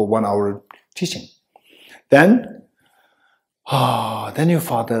 rupees for 1 hour teaching. Then your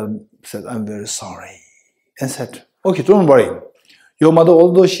father said, I'm very sorry. And said, okay, don't worry. Your mother,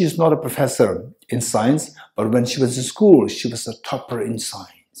 although she is not a professor in science, but when she was in school, she was a topper in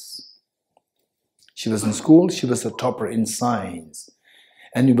science. She was in school, she was a topper in science.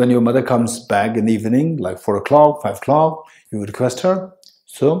 And when your mother comes back in the evening, like 4 o'clock, 5 o'clock, you request her.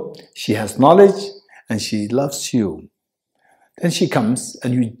 So she has knowledge and she loves you. Then she comes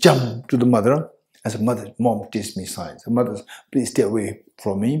and you jump to the mother and say, Mother, Mom, teach me science. The mother, please stay away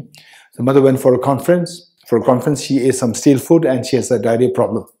from me. The mother went for a conference. For a conference, she ate some stale food and she has a diarrhea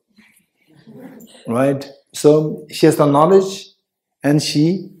problem. Right? So she has the knowledge and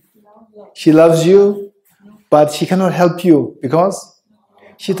she loves you, but she cannot help you because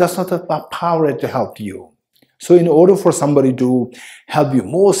she does not have the power to help you. So in order for somebody to help you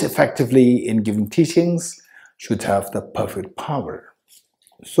most effectively in giving teachings, should have the perfect power.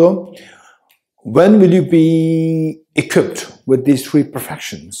 So when will you be equipped with these 3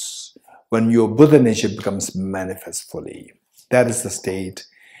 perfections? When your Buddha nature becomes manifest fully. That is the state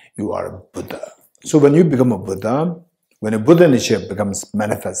you are a Buddha. So when you become a Buddha, when a Buddha nature becomes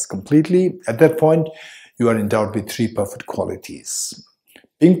manifest completely, at that point, you are endowed with 3 perfect qualities.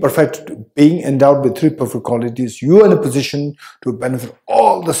 Being endowed with 3 perfect qualities, you are in a position to benefit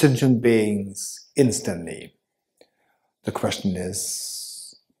all the sentient beings instantly. The question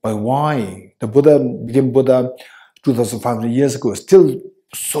is, by why? The Buddha became Buddha 2,500 years ago. Still,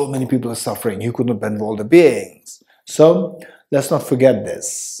 so many people are suffering. He could not benefit all the beings. So, let's not forget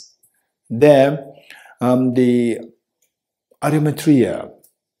this. There, the Arya Maitreya,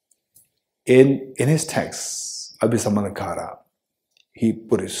 in his text, Abhisamanakara, he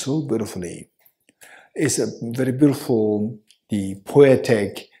put it so beautifully. It's a very beautiful, the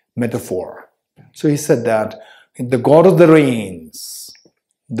poetic metaphor. So he said that the God of the rains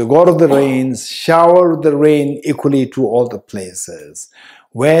shower the rain equally to all the places.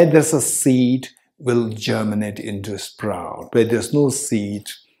 Where there's a seed, will germinate into a sprout. Where there's no seed,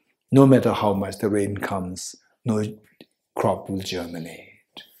 no matter how much the rain comes, no crop will germinate.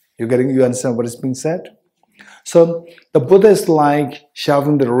 You understand what is being said? So the Buddha is like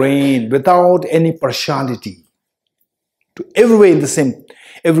showering the rain without any partiality to everywhere in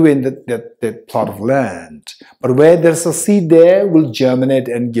that plot of land. But where there's a seed there, will germinate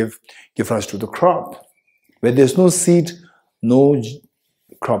and give rise to the crop. Where there's no seed, no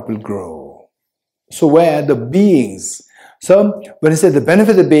crop will grow. So where the beings, so when I say the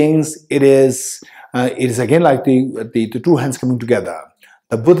benefit of the beings, it is again like the 2 hands coming together.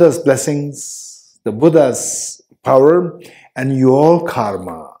 The Buddha's blessings, the Buddha's power, and your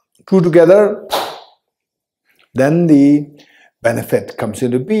karma. 2 together, then the benefit comes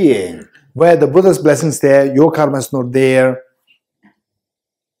into being. Where the Buddha's blessings there, your karma is not there,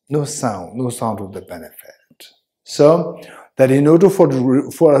 no sound of the benefit. So that in order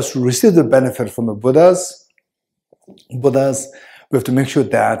for us to receive the benefit from the Buddhas, we have to make sure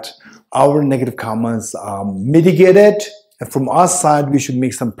that our negative karmas are mitigated, and from our side we should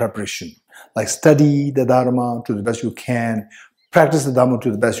make some preparation, like study the Dharma to the best you can, practice the Dharma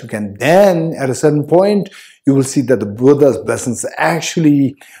to the best you can. Then at a certain point you will see that the Buddha's blessings are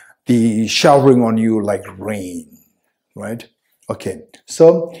actually the showering on you like rain, right? Okay,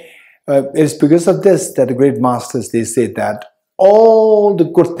 so it's because of this that the great masters, they say that all the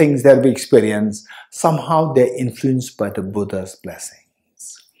good things that we experience, somehow they're influenced by the Buddha's blessings.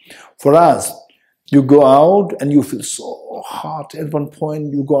 For us, you go out and you feel so hot at one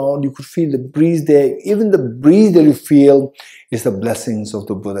point, you go out, you could feel the breeze there. Even the breeze that you feel is the blessings of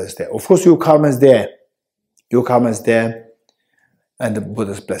the Buddha is there. Of course, your karma is there. Your karma is there. and the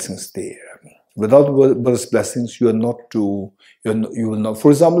Buddha's blessings there. Without the Buddha's blessings, you will not.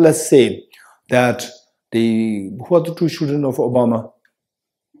 For example, let's say that who are the two children of Obama?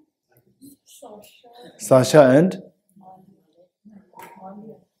 Sasha and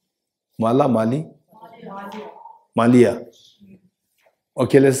Malia.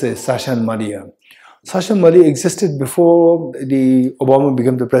 Okay, let's say Sasha and Malia. Sasha and Malia existed before the Obama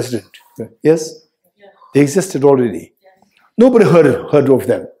became the president. Yes? They existed already. Nobody heard of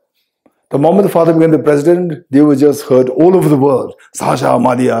them. The moment the father became the president, they were just heard all over the world. Sasha,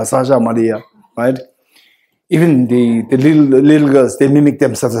 Maria, right? Even the little girls, they mimic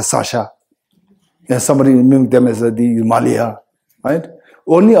themselves as Sasha. And somebody mimicked them as the Malia, right?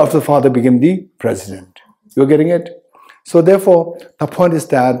 Only after the father became the president. You're getting it? So therefore, the point is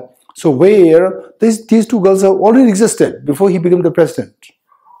that, so where these two girls have already existed before he became the president.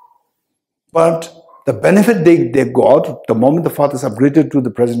 But the benefit they got, the moment the fathers upgraded to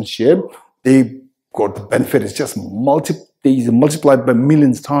the presidentship, they got the benefit. It's just multiplied by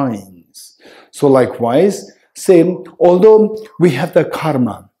millions times. So likewise, same, although we have the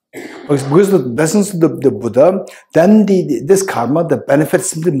karma, because of the blessings of the Buddha, then this karma, the benefit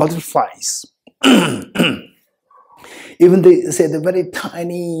simply multiplies. Even the very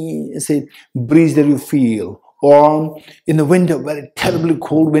tiny, breeze that you feel, or in the winter, very terribly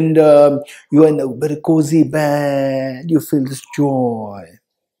cold winter, you are in a very cozy bed, you feel this joy,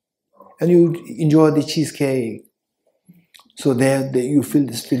 and you enjoy the cheesecake. So there you feel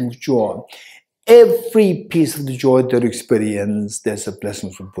this feeling of joy. Every piece of the joy that you experience, there's a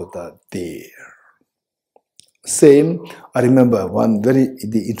blessing from Buddha there. Same, I remember one very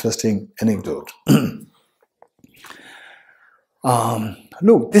interesting anecdote.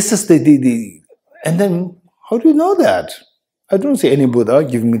 Look, this is and then how do you know that? I don't see any Buddha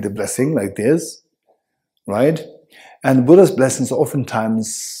giving me the blessing like this, right? And Buddha's blessings are oftentimes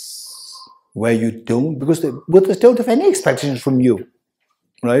where you don't, because the Buddhas don't have any expectations from you,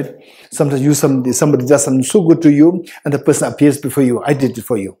 right? Sometimes somebody does something so good to you, and the person appears before you, I did it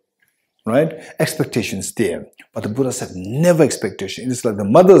for you, right? Expectations there. But the Buddhas have never expectation. It's like the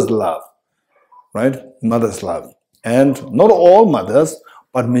mother's love, right? Mother's love. And not all mothers,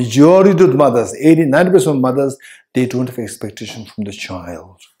 but majority of the mothers, 80-90% of mothers, they don't have expectation from the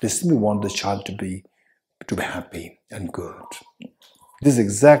child. They simply want the child to be happy and good. This is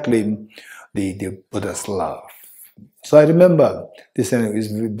exactly the Buddha's love. So I remember this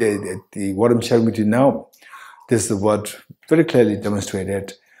is what I'm sharing with you now. This is what very clearly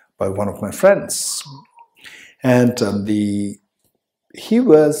demonstrated by one of my friends, and he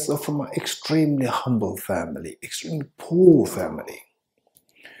was from an extremely humble family, extremely poor family.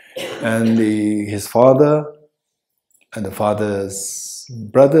 And his father and the father's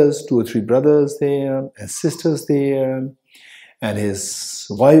brothers, 2 or 3 brothers there, and sisters there, and his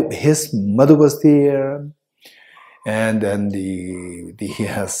wife, his mother was there, and then he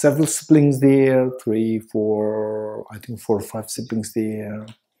has several siblings there, 3, 4, I think 4 or 5 siblings there.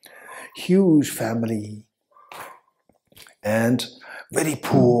 Huge family, and very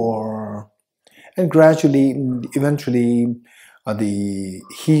poor, and gradually, eventually,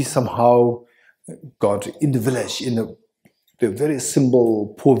 he somehow got in the village, in the very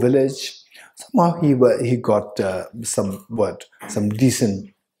simple, poor village. Somehow he got some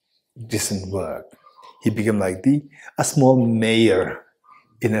decent work. He became like a small mayor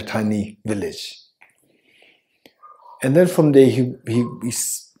in a tiny village, and then from there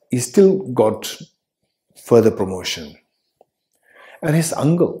he still got further promotion. And his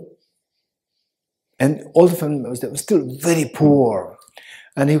uncle, and all the family members, they were still very poor.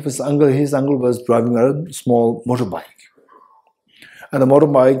 And his uncle was driving a small motorbike. And the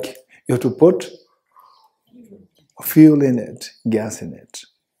motorbike, you have to put fuel in it, gas in it.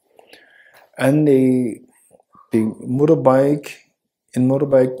 And the motorbike,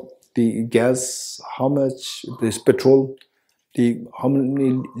 the gas, how much, this petrol, how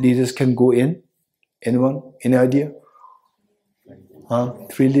many liters can go in? Anyone? Any idea?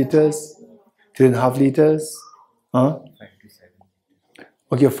 3 liters? 3.5 liters? 5 to 7.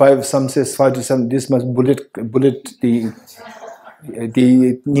 Okay, 5, some says 5 to 7. This must bullet, the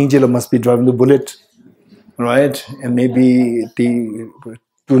Ninjala must be driving the bullet, right? And maybe the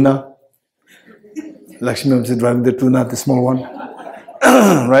tuna. Lakshmi must be driving the tuna, the small one,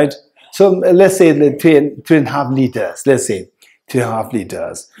 right? So let's say 3.5 liters, let's say 3.5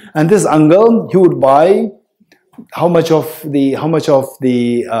 liters. And this uncle, he would buy how much of the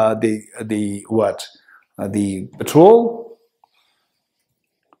petrol?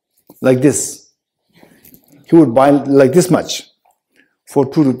 Like this. He would buy like this much for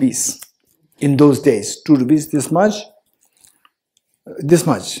 2 rupees. In those days, 2 rupees, this much. this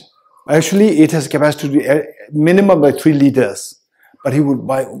much. Actually, it has capacity to minimum like 3 liters. But he would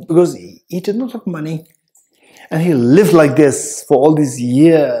buy, because he did not have money. And he lived like this for all these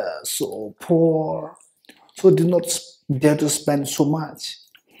years, so poor. So did not dare to spend so much.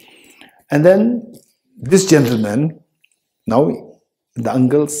 And then this gentleman, now the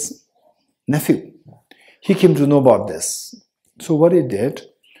uncle's nephew, he came to know about this. So what he did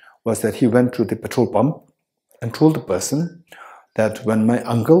was that he went to the petrol pump and told the person that when my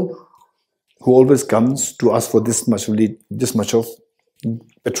uncle, who always comes to ask for this much of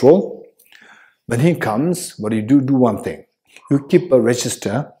petrol, when he comes, what you do one thing. You keep a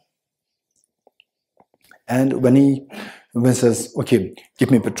register, and when he says, okay,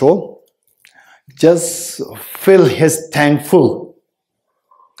 give me petrol, just fill his tank full.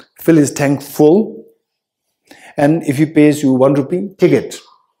 Fill his tank full, and if he pays you 1 rupee, take it.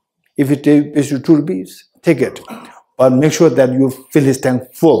 If he pays you 2 rupees, take it. But make sure that you fill his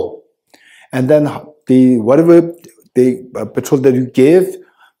tank full. And then whatever the petrol that you gave,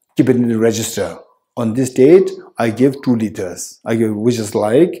 keep it in the register. On this date, I give 2 liters. I give, which is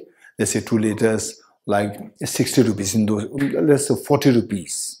like, let's say 2 liters, like 60 rupees in those, let's say 40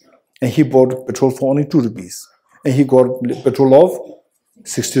 rupees. And he bought petrol for only 2 rupees. And he got petrol of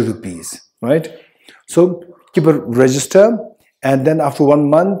 60 rupees, right? So keep a register, and then after 1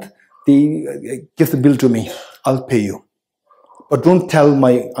 month, give the bill to me. I'll pay you. But don't tell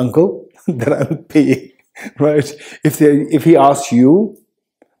my uncle that I'm paying, right? If he asks you,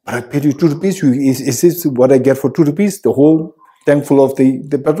 but I paid you 2 rupees, is this what I get for 2 rupees? The whole tank full of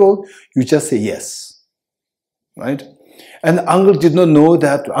the petrol? You just say yes, right? And the uncle did not know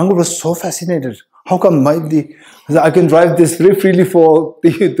that. Uncle was so fascinated. How come I can drive this very freely for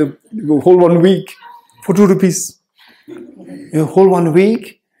the whole 1 week for 2 rupees? The whole 1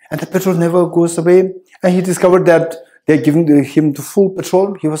 week, and the petrol never goes away. And he discovered that they're giving him the full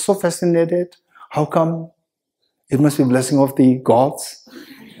petrol. He was so fascinated. How come? It must be a blessing of the gods.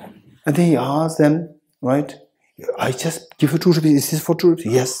 And then he asked them, right? I just give you 2 rupees. Is this for 2 rupees?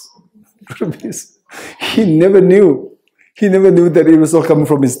 Yes, 2 rupees. He never knew. He never knew that it was all coming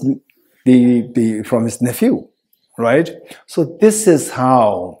from his nephew, right? So this is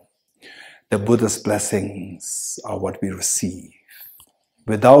how the Buddha's blessings are what we receive.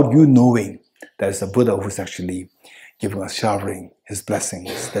 Without you knowing, that is the Buddha who is actually giving us, showering his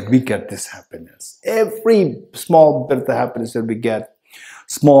blessings, that we get this happiness. Every small bit of the happiness that we get,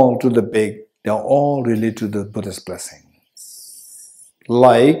 small to the big, they are all related to the Buddha's blessings.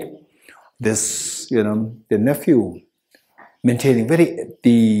 Like this, the nephew maintaining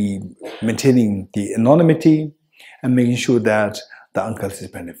the anonymity and making sure that the uncle is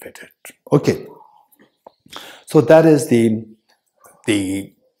benefited. Okay, so that is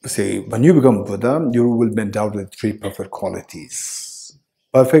say when you become Buddha, you will be endowed with 3 perfect qualities: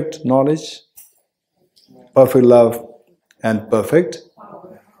 perfect knowledge, perfect love, and perfect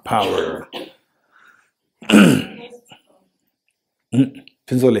power.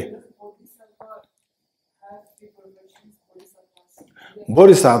 Pinzole.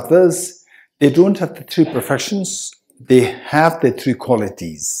 Bodhisattvas, they don't have the 3 perfections, they have the 3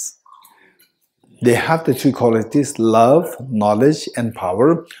 qualities. They have the 3 qualities: love, knowledge, and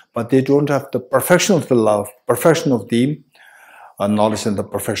power, but they don't have the perfection of the love, perfection of the knowledge, and the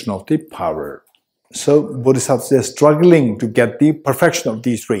perfection of the power. So Bodhisattvas are struggling to get the perfection of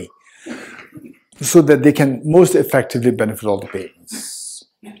these 3 so that they can most effectively benefit all the beings.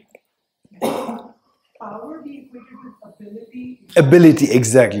 Power be equated with ability? Ability,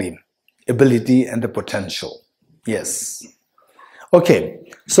 exactly. Ability and the potential. Yes. Okay,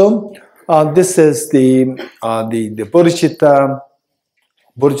 so this is the Bodhicitta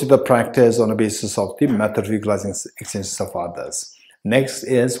practice on the basis of the method of equalizing exchanges of others. Next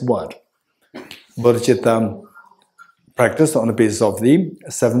is what? Bodhicitta practice on the basis of the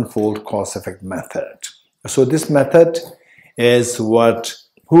 7-fold cause-effect method. So this method is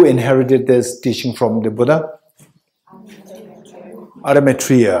who inherited this teaching from the Buddha?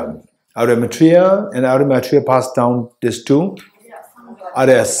 Maitreya. Maitreya passed down this to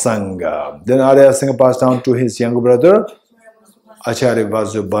Arya Sangha. Then Arya Sangha passed down to his younger brother, Acharya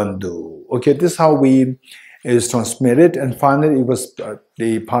Vasubandhu. Okay, this is how is transmitted, and finally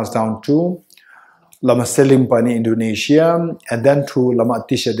they passed down to Lama Selimpani, Indonesia, and then to Lama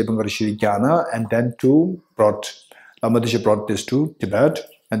Atisha Debangara Shirigyana, and then Lama Atisha brought this to Tibet,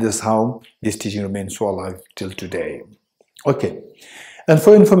 and this is how this teaching remains so alive till today. Okay, and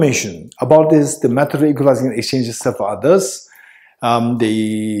for information about this, the method of equalizing exchanges of others,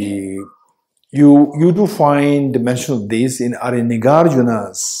 you do find the mention of these in Arya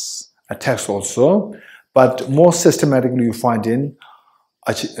Nagarjuna's text also, but more systematically you find in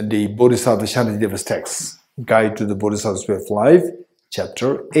the Bodhisattva Shantideva's text, Guide to the Bodhisattva's Way of Life,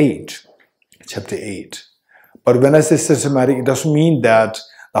 chapter 8. Chapter 8. But when I say systematic, it doesn't mean that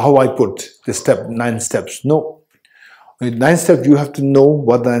how I put the 9 steps. No. With 9 steps, you have to know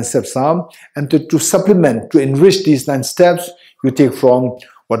what the 9 steps are, and to supplement, to enrich these 9 steps, you take from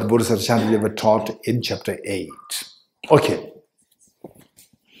what the Bodhisattva Shantideva taught in chapter 8. Okay.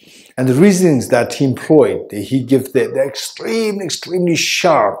 And the reasons that he employed, he gives the extremely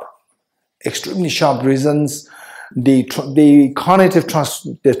sharp reasons, the cognitive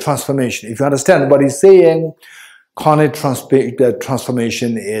transformation. If you understand what he's saying, cognitive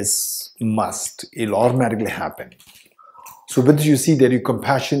transformation is must. It'll automatically happen. So with this, you see that your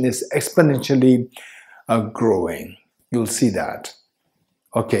compassion is exponentially growing. You'll see that.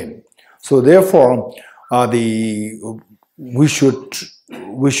 Okay. So therefore, we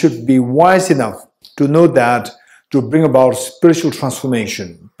should be wise enough to know that to bring about spiritual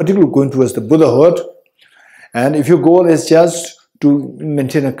transformation, particularly going towards the Buddhahood. And if your goal is just to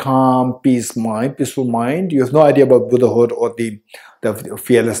maintain a calm, peaceful mind, you have no idea about Buddhahood or the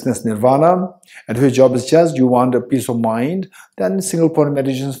fearlessness, nirvana, and if your job is just you want a peace of mind, then single point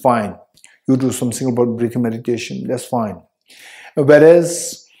meditation is fine. You do some single point breathing meditation, that's fine.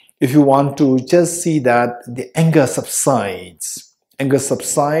 Whereas if you want to just see that the anger subsides,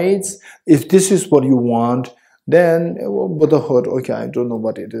 if this is what you want, then Buddhahood, okay, I don't know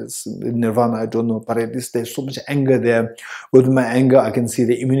what it is, nirvana, I don't know, but at least there's so much anger there. With my anger, I can see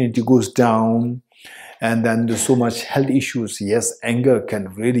the immunity goes down, and then there's so much health issues. Yes, anger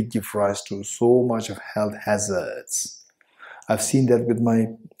can really give rise to so much of health hazards. I've seen that with my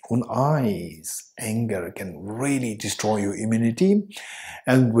own eyes. Anger can really destroy your immunity,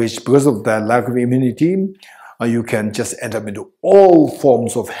 and which, because of that lack of immunity, you can just end up into all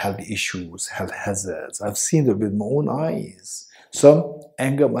forms of health issues, health hazards. I've seen that with my own eyes. So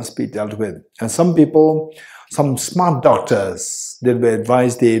anger must be dealt with. And some people, some smart doctors, they will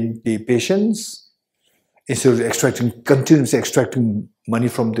advise the patients, instead of continuously extracting money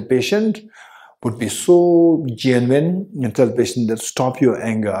from the patient, would be so genuine and tell the patient that stop your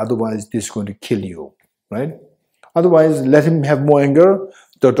anger, otherwise this is going to kill you, right? Otherwise, let him have more anger.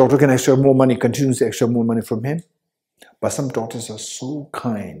 The doctor can extract more money, continuously extract more money from him. But some doctors are so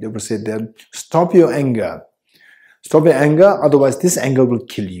kind. They will say that stop your anger. Stop your anger, otherwise this anger will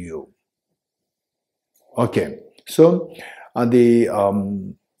kill you. Okay. So,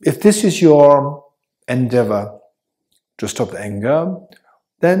 if this is your endeavor to stop the anger,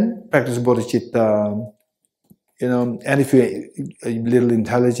 then practice bodhicitta. And if you're a little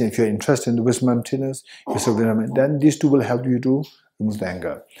intelligent, if you're interested in the wisdom emptiness, then these two will help you to remove the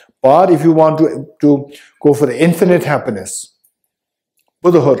anger. But if you want to go for the infinite happiness,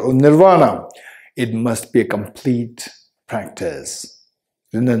 Buddhahood or nirvana, it must be a complete practice.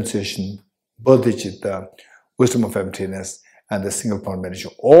 Renunciation, bodhicitta, wisdom of emptiness, and the single point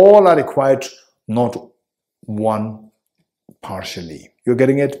meditation. All are required, not one partially. You're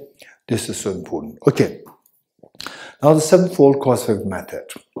getting it? This is so important. Okay. Now the sevenfold cause effect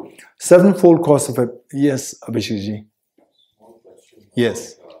method. Sevenfold cause effect. Yes, Abhishekji.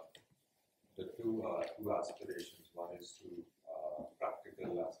 Yes. The two aspirations. One is to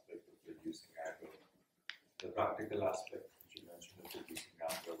practical aspect of reducing anger. The practical aspect which you mentioned of reducing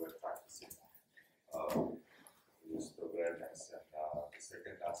anger, we're practicing just awareness, and the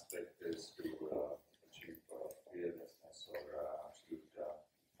second aspect is to achieve fearlessness or absolute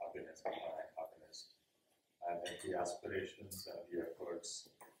happiness, infinite happiness. And if the aspirations and the efforts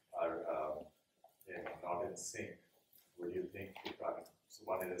are not in sync, what do you think? So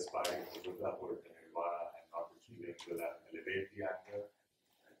one is aspiring to Buddhahood and nirvana and not achieving, will that elevate the anger?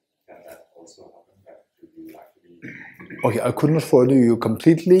 Can that also happen? That you actually... Okay, I could not follow you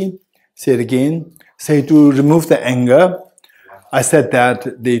completely. Say it again. Say to remove the anger. I said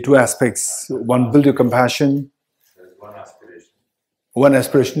that the two aspects, one, build your compassion. There's one aspiration. One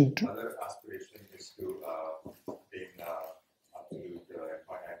aspiration. Another aspiration is to being absolute infinite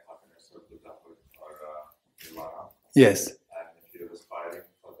happiness or Buddhahood or nirvana. Yes. And if you're aspiring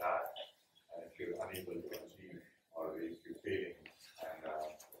for that, and if you're unable to achieve, or if you're failing and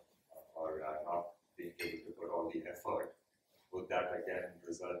or not being able to put all the effort, would that again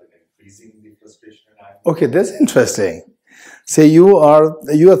result in increasing the frustration and anger? Okay, that's interesting. Say you are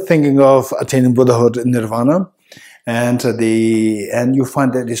thinking of attaining Buddhahood in nirvana, and you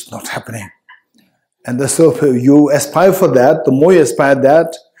find that it's not happening. And so you aspire for that. The more you aspire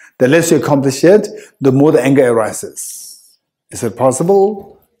that, the less you accomplish it, the more the anger arises. Is it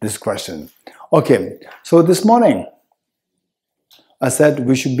possible? This question. Okay, so this morning I said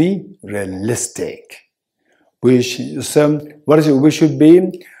we should be realistic. We should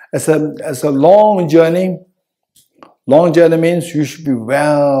be as a long journey. Long journey means you should be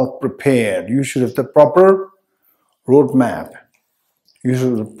well prepared. You should have the proper roadmap. You should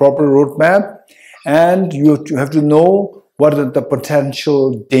have the proper roadmap, and you have to know what are the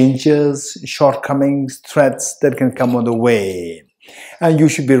potential dangers, shortcomings, threats that can come on the way. And you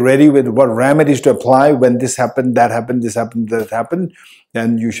should be ready with what remedies to apply when this happened, that happened, this happened, that happened.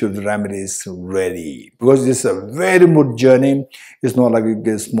 Then you should have the remedies ready. Because this is a very important journey. It's not like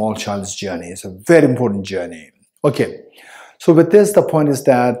a small child's journey. It's a very important journey. Okay. So with this, the point is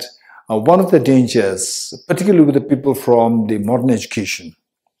that one of the dangers, particularly with the people from the modern education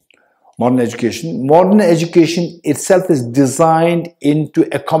itself is designed to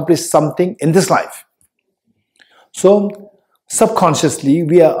accomplish something in this life. So subconsciously,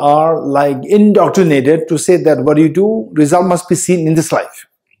 we are like indoctrinated to say that what you do, result must be seen in this life.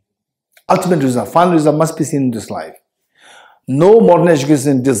 Ultimate result, final result must be seen in this life. No modern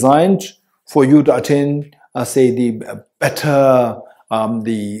education is designed for you to attain, say, the better,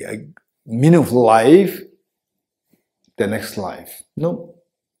 the meaningful life, the next life. No,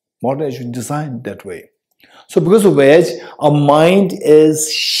 modern education is designed that way. So because of which, our mind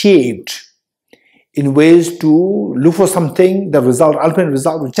is shaped in ways to look for something, the result, ultimate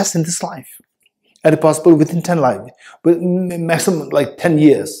result, just in this life. And if possible, within 10 lives, with maximum like 10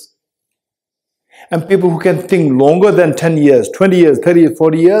 years. And people who can think longer than 10 years, 20 years, 30 years,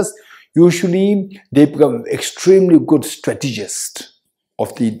 40 years, usually they become extremely good strategists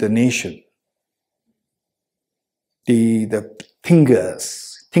of the nation. The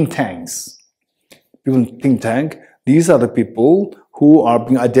thinkers, think tanks. People in think tank, these are the people who are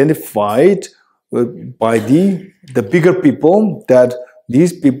being identified by the bigger people, that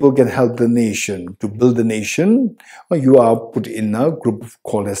these people can help the nation to build the nation. Or you are put in a group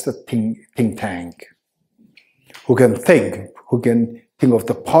called as the think tank, who can think of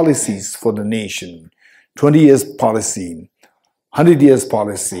the policies for the nation, 20 years policy, 100 years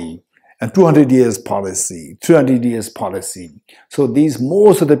policy, and 200 years policy, 300 years policy. So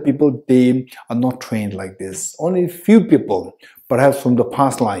most of the people, they are not trained like this. Only a few people, perhaps from the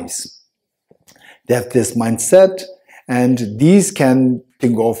past lives, they have this mindset, and these can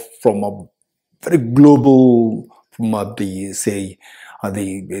think of from a very global, from the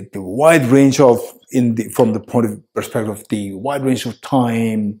wide range of, from the point of perspective of the wide range of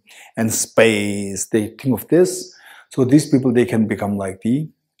time and space. They think of this. So these people, they can become like the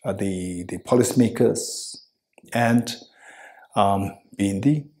policymakers and be in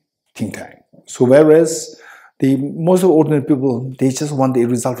the think tank. So whereas most of ordinary people, they just want the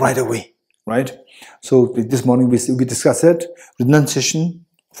result right away. Right? So this morning we discussed it. Renunciation,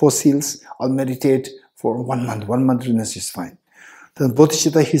 4 seals. I'll meditate for 1 month. 1 month renunciation is fine. Then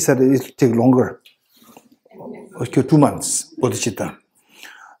Bodhicitta, he said it will take longer. Okay, 2 months, Bodhicitta.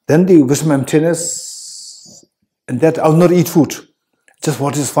 Then the wisdom emptiness, and that I'll not eat food. Just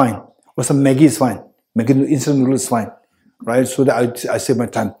water is fine. Or some Maggi is fine. Maggi, instant noodles is fine. Right? So that I save my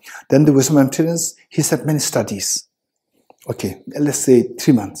time. Then the wisdom emptiness, he said many studies. Okay, let's say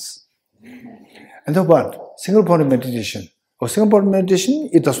 3 months. And then what? Single body meditation. Or single body meditation,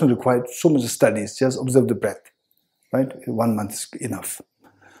 it doesn't require so much studies. Just observe the breath. Right? 1 month is enough.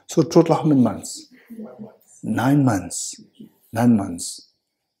 So total how many months? 9 months. 9 months.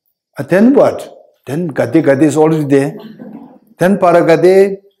 And then what? Then Gade is already there. Then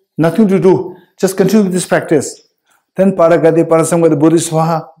Paragade, nothing to do. Just continue with this practice. Then Paragade, Parasamgade,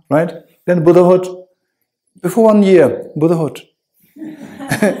 Bodhisvaha. Right? Then Buddhahood. Before 1 year, Buddhahood.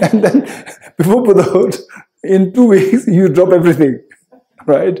 And then before Buddhahood, in 2 weeks, you drop everything,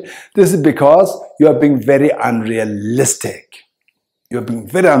 right? This is because you are being very unrealistic. You are being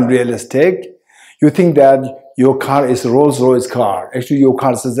very unrealistic. You think that your car is a Rolls-Royce car. Actually, your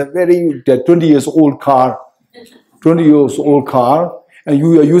car is a 20 years old car. 20 years old car. And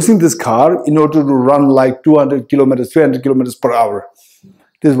you are using this car in order to run like 200 kilometers, 300 kilometers per hour.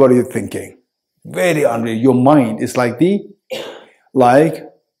 This is what you're thinking. Very unreal. Your mind is like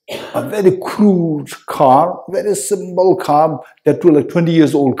a very crude car, very simple car, that was like 20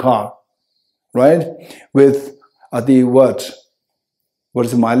 years old car, right? With what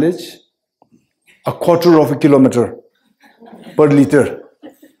is the mileage? 1/4 of a kilometer per liter.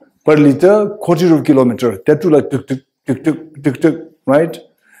 Per liter, 1/4 of a kilometer. That was like tuk tuk tuk tuk tuk tuk, right?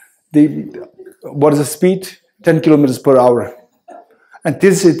 What is the speed? 10 kilometers per hour. And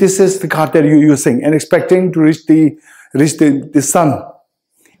this is the car that you're using and expecting to reach the sun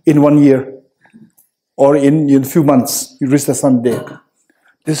in 1 year, or in a few months, you reach the sun there.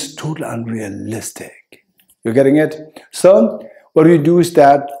 This is totally unrealistic. You're getting it? So, what we do is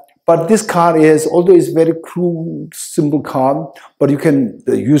that But this car is, although it's very crude, simple car, but you can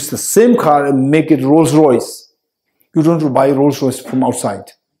use the same car and make it Rolls Royce. You don't have to buy Rolls Royce from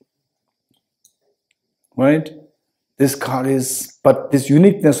outside. Right? This car is, but this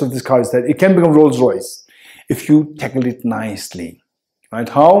uniqueness of this car is that it can become Rolls Royce if you tackle it nicely. Right?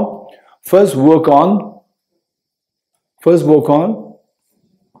 How? First work on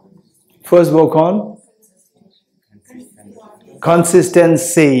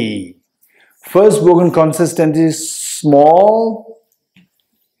consistency. First work on consistency, small,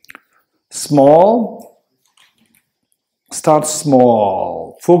 start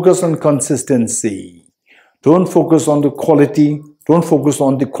small. Focus on consistency. Don't focus on the quality, don't focus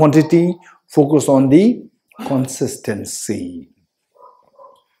on the quantity, focus on the consistency.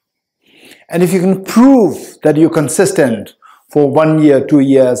 And if you can prove that you're consistent for 1 year, 2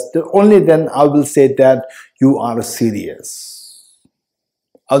 years, only then I will say that you are serious.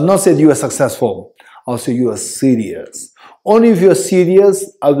 I'll not say you are successful. I'll say you are serious. Only if you are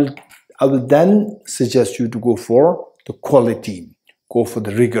serious, I will then suggest you to go for the quality, go for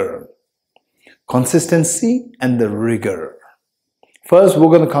the rigor. Consistency and the rigor. First,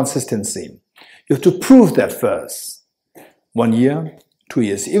 work on the consistency. You have to prove that first. 1 year, 2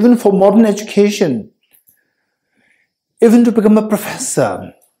 years. Even for modern education, even to become a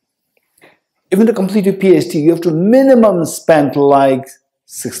professor, even to complete your PhD, you have to minimum spend like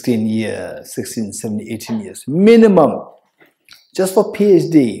 16 years, 16, 17, 18 years. Minimum. Just for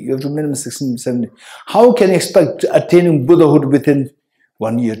PhD, you have to minimum 16, 17. How can you expect attaining Buddhahood within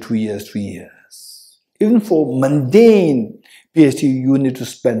 1 year, 2 years, 3 years? Even for mundane PhD, you need to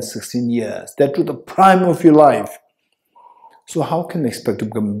spend 16 years. That to the prime of your life. So how can we expect to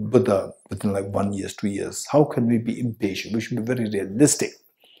become Buddha within like 1 year, 2 years? How can we be impatient? We should be very realistic.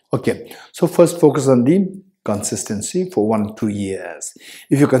 Okay, so first focus on the consistency for 1 to 2 years.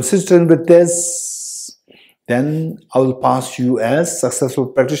 If you're consistent with this, then I will pass you as successful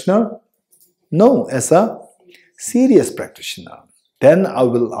practitioner? No, as a serious practitioner. Then I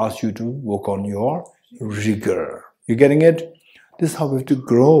will ask you to work on your rigor. You getting it? This is how we have to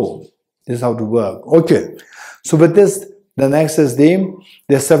grow. This is how to work. Okay. So with this, the next is the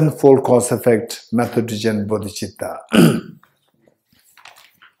sevenfold cause effect method to generate bodhicitta.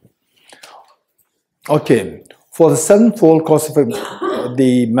 Okay. For the sevenfold cause effect,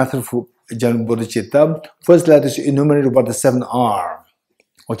 the method for generate bodhicitta, first let us enumerate what the 7 are.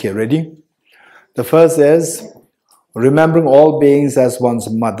 Okay, ready? The first is remembering all beings as one's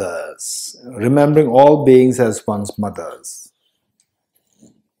mothers. Remembering all beings as one's mothers.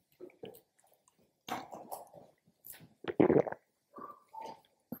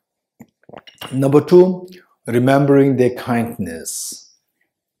 Number 2, remembering their kindness.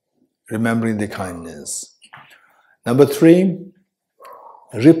 Remembering their kindness. Number 3,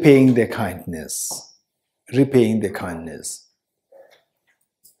 repaying their kindness. Repaying their kindness.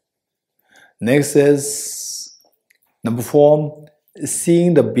 Next is number 4,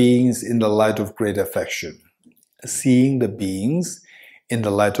 seeing the beings in the light of great affection. Seeing the beings in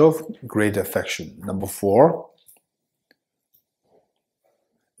the light of great affection. Number 4.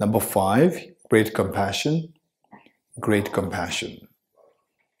 Number 5, great compassion. Great compassion.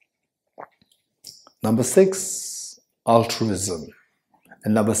 Number 6, altruism.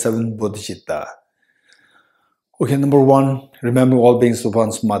 And number 7, bodhicitta. Okay, number 1, remembering all beings of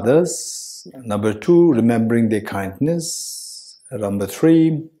one's mothers. Number 2, remembering their kindness. Number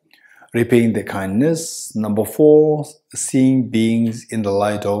 3, repaying their kindness. Number 4, seeing beings in the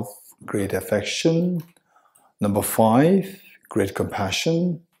light of great affection. Number 5, great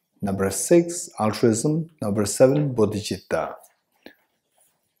compassion. Number 6, altruism. Number 7, bodhicitta.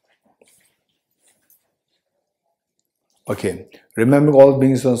 Okay, remembering all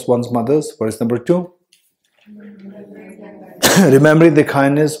beings as one's mothers. What is number 2? Remembering the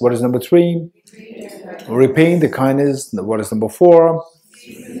kindness. What is number 3? Repaying the kindness. What is number 4?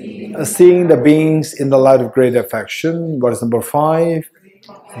 Seeing the beings in the light of great affection. What is number 5?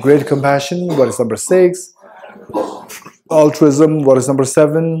 Great compassion. What is number 6? Altruism. What is number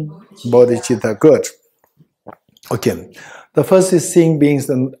 7? Bodhicitta. Good. Okay. The first is seeing beings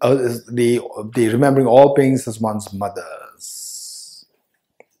and the remembering all beings as one's mothers.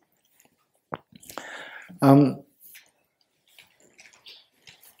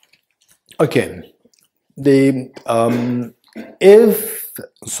 Okay.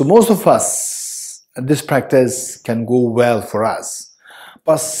 Most of us, this practice can go well for us,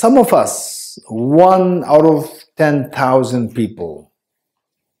 but some of us, 1 out of 10,000 people,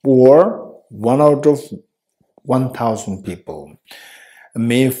 or 1 out of 1,000 people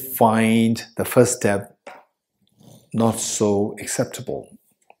may find the first step not so acceptable.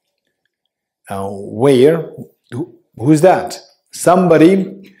 Where? Who's that?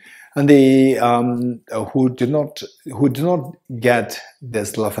 Somebody, and they who do not get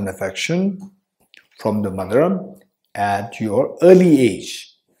this love and affection from the mother at your early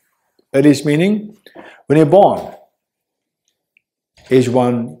age. Early age meaning when you're born. Age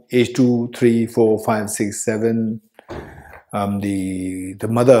 1, age 2, 3, 4, 5, 6, 7. The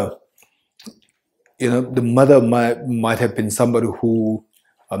mother, the mother might have been somebody who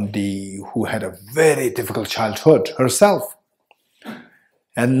had a very difficult childhood herself,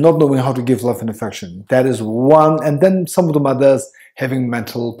 and not knowing how to give love and affection. That is one. And then some of the mothers having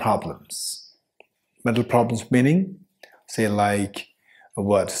mental problems. Mental problems meaning, say like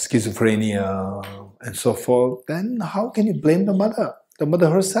what, schizophrenia and so forth. Then how can you blame the mother? The mother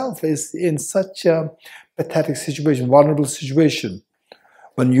herself is in such a pathetic situation, vulnerable situation.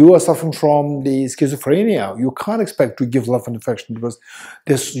 When you are suffering from the schizophrenia, you can't expect to give love and affection because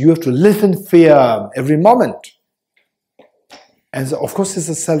you have to live in fear every moment. And so, of course,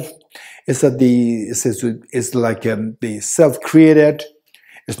 it's like the self-created.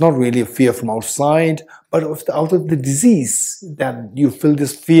 It's not really a fear from outside, but out of the disease that you feel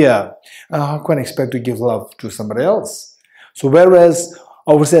this fear. How can I expect to give love to somebody else? So whereas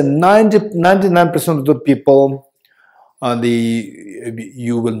I would say 99% of the people,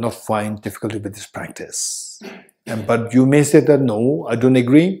 you will not find difficulty with this practice. But you may say that, no, I don't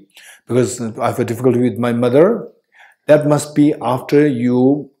agree, because I have a difficulty with my mother. That must be after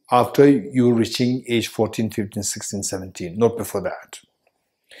you reaching age 14, 15, 16, 17, not before that.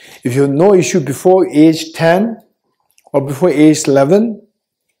 If you have no issue before age 10 or before age 11,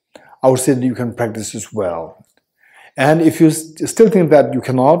 I would say that you can practice as well. And if you still think that you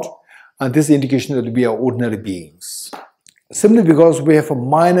cannot, this is indication that we are ordinary beings. Simply because we have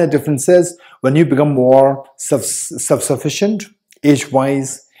minor differences. When you become more self-sufficient,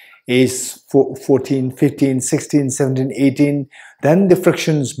 age-wise, age 14, 15, 16, 17, 18, then the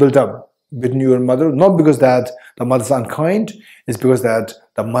frictions build up between you and mother. Not because that the mother is unkind, it's because that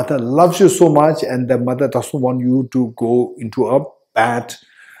the mother loves you so much and the mother doesn't want you to go into a bad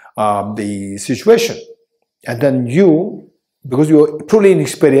the situation. And then you, because you're truly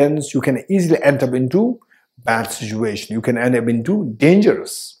inexperienced, you can easily end up into bad situation. You can end up into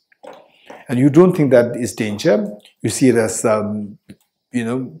dangerous. And you don't think that is danger. You see it as,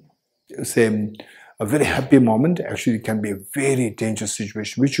 say, a very happy moment. Actually, it can be a very dangerous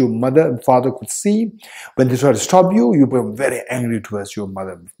situation, which your mother and father could see. When they try to stop you, you become very angry towards your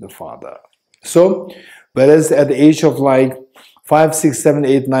mother and the father. So, whereas at the age of like 5, 6, 7,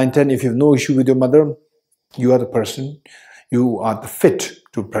 8, 9, 10, if you have no issue with your mother, you are the person, you are the fit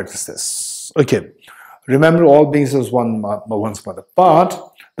to practice this. Okay, remember all beings as one's mother.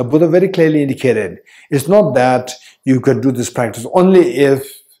 But the Buddha very clearly indicated, it's not that you can do this practice only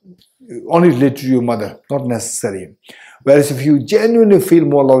related to your mother, not necessary. Whereas if you genuinely feel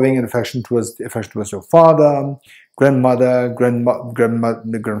more loving and affection towards your father, grandmother,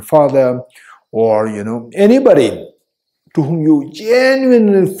 grandfather, or anybody to whom you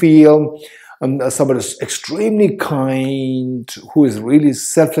genuinely feel somebody is extremely kind, who is really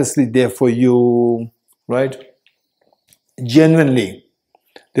selflessly there for you, right? Genuinely.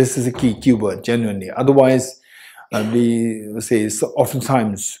 This is a key word, genuinely. Otherwise, we say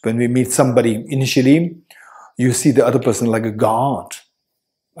oftentimes when we meet somebody initially, you see the other person like a god.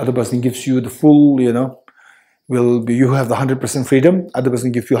 Other person gives you the full, you have the 100% freedom. Other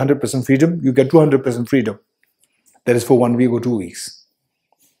person gives you 100% freedom. You get 200% freedom. That is for 1 week or 2 weeks.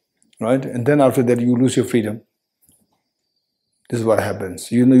 Right? And then after that, you lose your freedom. This is what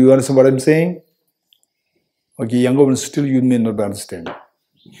happens. You understand what I'm saying? Okay, younger ones still you may not understand.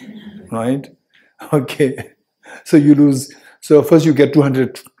 Right? Okay. So you lose. So first you get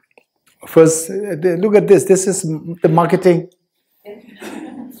 200. First, look at this. This is the marketing.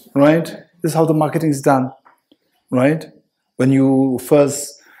 Right? This is how the marketing is done. Right? When you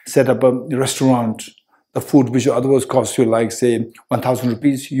first set up a restaurant, the food which otherwise costs you like, say, 1,000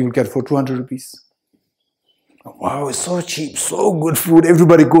 rupees, you will get for 200 rupees. Wow, it's so cheap, so good food,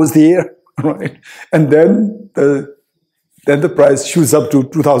 everybody goes there, right? And then the price shoots up to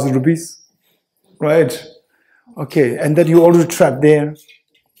 2,000 rupees, right? Okay, and then you already trapped there.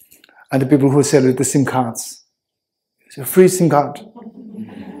 And the people who sell it, the SIM cards. It's a free SIM card.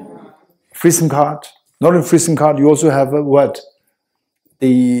 Free SIM card. Not a free SIM card, you also have what?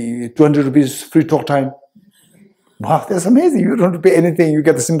 The 200 rupees free talk time. Wow, that's amazing. You don't have to pay anything. You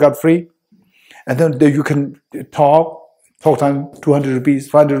get the SIM card free. And then you can talk time, 200 rupees,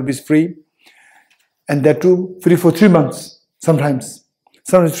 500 rupees free. And that too, free for 3 months, sometimes.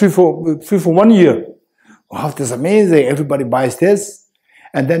 Sometimes free for 1 year. Wow, that's amazing. Everybody buys this.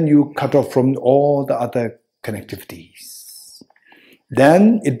 and then you cut off from all the other connectivities.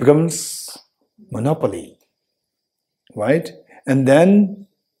 Then it becomes monopoly, right? And then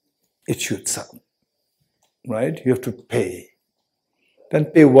it shoots up, right? You have to pay. Then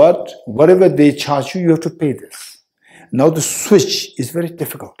pay what? Whatever they charge you, you have to pay this. Now the switch is very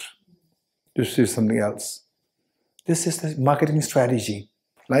difficult to see something else. This is the marketing strategy,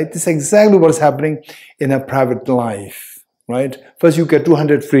 right? This is exactly what is happening in a private life, right? First you get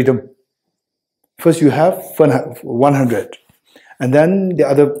 200 freedom. First you have 100. And then the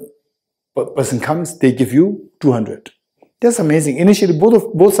other person comes, they give you 200. That's amazing. Initially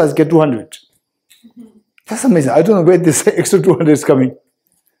both sides get 200. That's amazing. I don't know where this extra 200 is coming.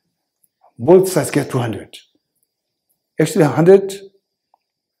 Both sides get 200. Actually 100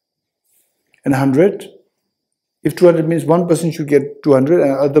 and 100. If 200 means one person should get 200 and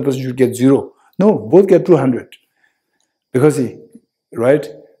the other person should get 0. No, both get 200. Because, right,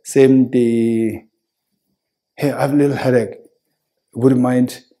 same the, hey, I have a little headache. Would you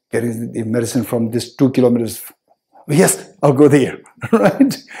mind getting the medicine from this 2 kilometers? Yes, I'll go there,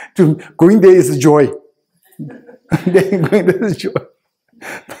 right? Going there is a joy. Going there is joy.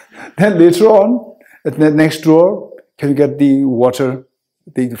 Then later on, at the next door, can you get the water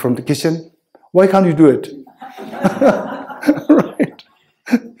from the kitchen? Why can't you do it? Right?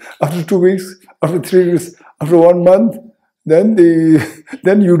 After 2 weeks, after 3 weeks, after 1 month, then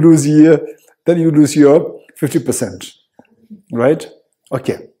you lose your 50%. Right?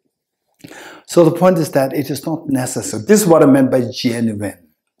 Okay. So the point is that it is not necessary. This is what I meant by genuine.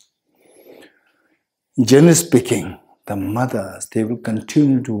 Generally speaking, the mothers, they will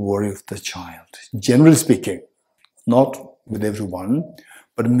continue to worry of the child. Generally speaking, not with everyone,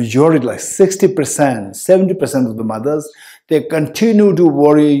 but majority, like 60%, 70% of the mothers, they continue to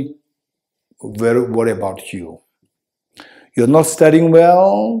worry about you. You're not studying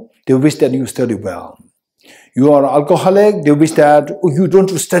well, they wish that you study well. You are alcoholic, they wish that, oh, you don't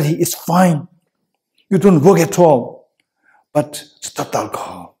study, it's fine. You don't work at all. But stop the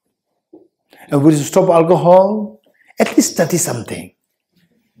alcohol. And when you stop alcohol, at least study something.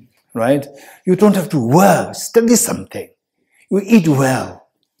 Right? You don't have to work, study something. You eat well.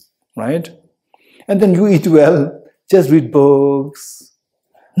 Right? And then you eat well, just read books.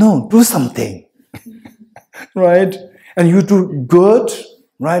 No, do something. Right? And you do good.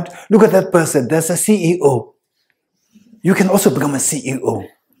 Right? Look at that person, there's a CEO. You can also become a CEO.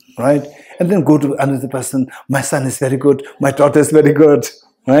 Right? And then go to another person, my son is very good, my daughter is very good.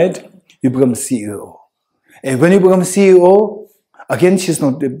 Right? You become a CEO. And when you become a CEO, again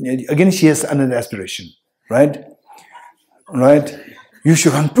she has another aspiration. Right? Right? You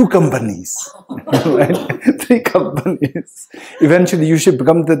should run 2 companies. Right? 3 companies. Eventually you should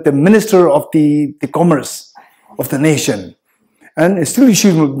become the minister of the commerce of the nation. And still you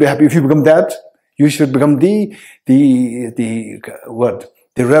should be happy if you become that. You should become the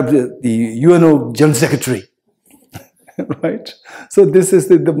UNO General Secretary. Right? So this is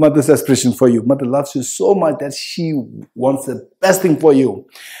the mother's aspiration for you. Mother loves you so much that she wants the best thing for you.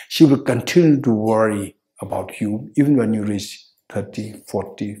 She will continue to worry about you even when you reach 30,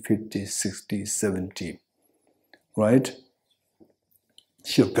 40, 50, 60, 70. Right?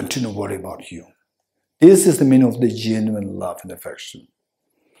 She'll continue to worry about you. This is the meaning of the genuine love and affection.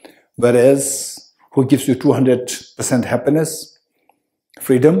 Whereas, who gives you 200% happiness,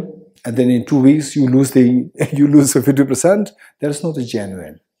 freedom, and then in 2 weeks you lose the 50%, that is not a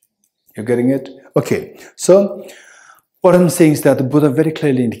genuine. You're getting it? Okay. So, what I'm saying is that the Buddha very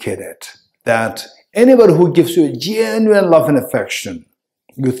clearly indicated that anybody who gives you genuine love and affection,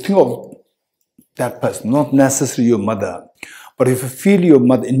 you think of that person, not necessarily your mother, but if you feel your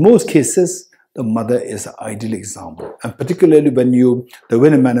mother, in most cases, the mother is an ideal example. And particularly when the way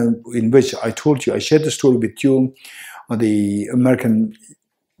manner in which I told you, I shared the story with you, the American,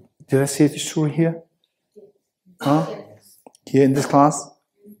 did I say the story here? Huh? Here in this class?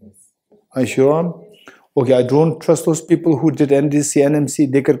 Are you sure? Okay, I don't trust those people who did NDC, NMC,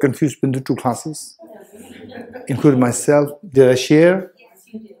 they get confused between the 2 classes, including myself. Did I share?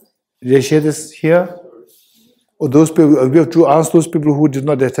 Did I share this here? Or those people, we have to ask those people who did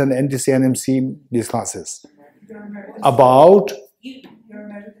not attend NDC, NMC, these classes. About? Your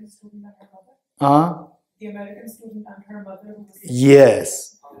American student and her mother? The American student and her mother?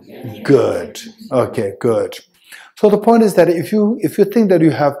 Yes. Good. Okay, good. So the point is that if you think that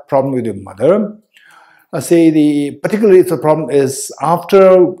you have problem with your mother, particularly if the problem is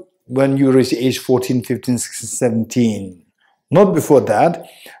after when you reach age 14, 15, 16, 17, not before that,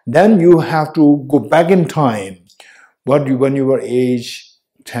 then you have to go back in time. When you were age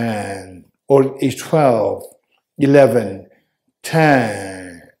 10 or age 12, 11, 10,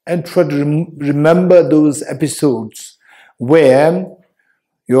 and try to remember those episodes where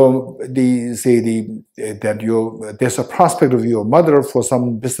there's a prospect of your mother for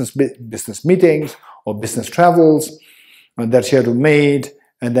some business meetings or business travels that she had to make,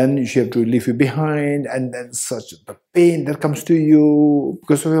 and then she had to leave you behind, and then such the pain that comes to you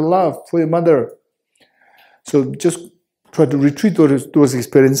because of your love for your mother. So just try to retreat those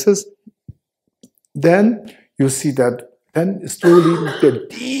experiences. Then you see that then slowly the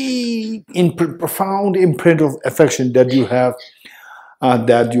deep, profound imprint of affection that you have,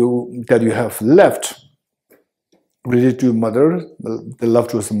 that you have left related to your mother, the love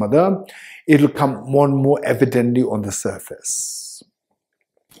towards the mother, it will come more and more evidently on the surface.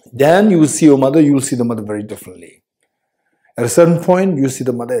 Then you will see your mother, you will see the mother very differently. At a certain point, you see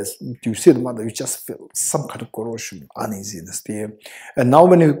the mother, you just feel some kind of corrosion, uneasiness there. And now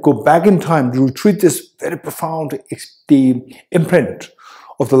when you go back in time to retreat this very profound the imprint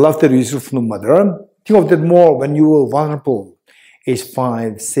of the love that you received from the mother, think of that more when you were vulnerable, age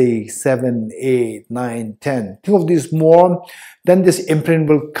 5, 6, 7, 8, 9, 10. Think of this more, then this imprint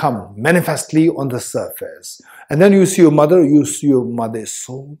will come manifestly on the surface. And then you see your mother is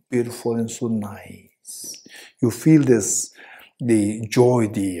so beautiful and so nice. You feel the joy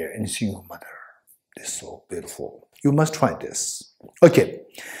there in seeing your mother. It's so beautiful. You must try this. Okay.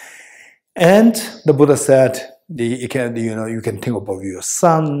 And the Buddha said, you can think about your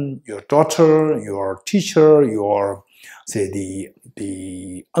son, your daughter, your teacher, your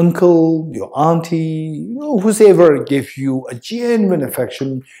the uncle, your auntie, whoever gave you a genuine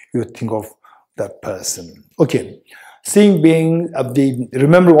affection, you think of that person. Okay. Seeing being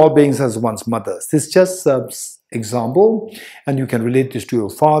remember all beings as one's mothers. This is just example, and you can relate this to your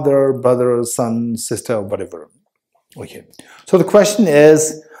father, brother, son, sister, whatever. Okay. So the question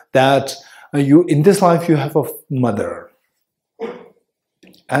is that in this life you have a mother,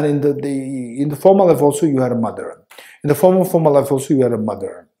 and in the former life also you had a mother. In the former life also you had a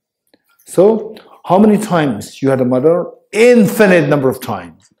mother. So how many times you had a mother? Infinite number of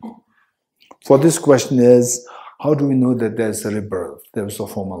times. For this question is, how do we know that there's a rebirth, there's a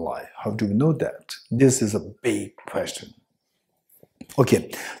former life? How do we know that? This is a big question.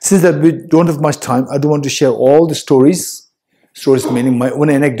 Okay, since that we don't have much time, I don't want to share all the stories meaning my own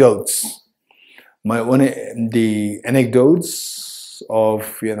anecdotes. The anecdotes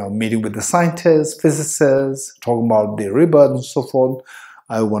of meeting with the scientists, physicists, talking about the rebirth and so forth.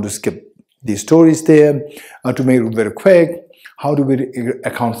 I want to skip these stories there. To make it very quick, how do we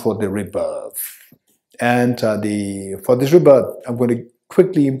account for the rebirth? And for this rebirth, I'm going to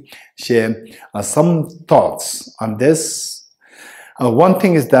quickly share some thoughts on this. One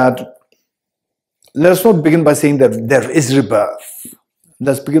thing is that let's not begin by saying that there is rebirth.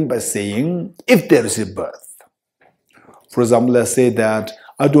 Let's begin by saying if there is rebirth. For example, let's say that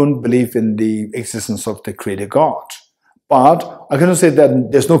I don't believe in the existence of the Creator God, but I cannot say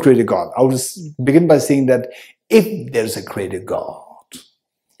that there's no Creator God. I will begin by saying that if there's a Creator God,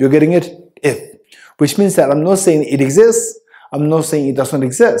 you're getting it? If. Which means that I'm not saying it exists, I'm not saying it does not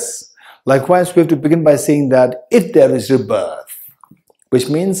exist. Likewise, we have to begin by saying that if there is rebirth, which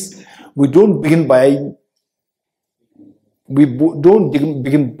means we don't begin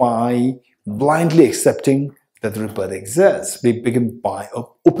by blindly accepting that rebirth exists. We begin by an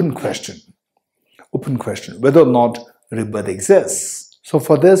open question, whether or not rebirth exists. So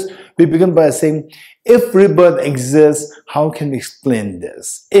for this, we begin by saying, if rebirth exists, how can we explain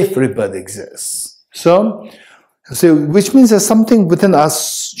this? If rebirth exists. So which means that something within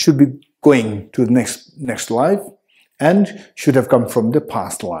us should be going to the next life and should have come from the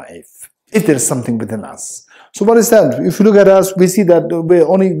past life, if there is something within us. So what is that? If you look at us, we see that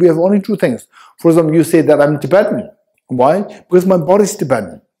we have only two things. For example, you say that I'm Tibetan. Why? Because my body is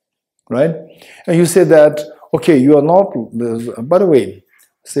Tibetan, right? And you say that, okay, you are not, by the way,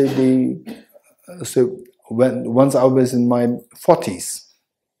 once I was in my 40s,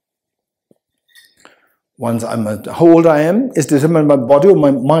 how old I am is determined by my body or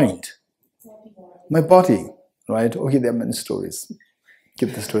my mind? My body, right? Okay, there are many stories.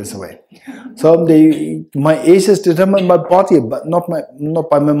 Keep the stories away. So my age is determined by my body, but not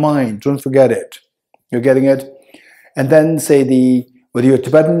by my mind. Don't forget it. You're getting it? And then whether you're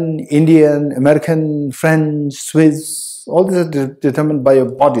Tibetan, Indian, American, French, Swiss, all these are determined by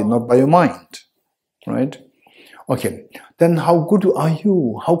your body, not by your mind, right? Okay, then how good are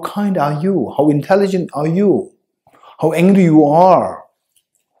you? How kind are you? How intelligent are you? How angry you are?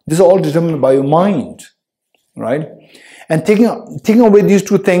 These are all determined by your mind, right? And taking away these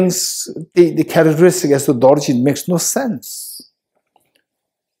two things, the characteristic as the Dorji makes no sense.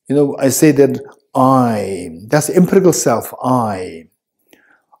 I say that that's empirical self, I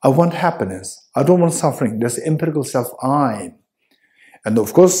I want happiness. I don't want suffering. There's empirical self, I. And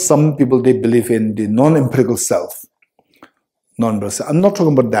of course, some people, they believe in the non-empirical self. I'm not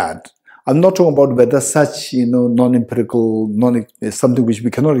talking about that. I'm not talking about whether such, non-empirical, is something which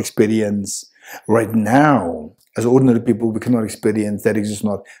we cannot experience right now. As ordinary people, we cannot experience, that exists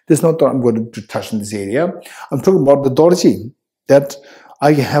not. This is not what I'm going to touch in this area. I'm talking about the Dorji, that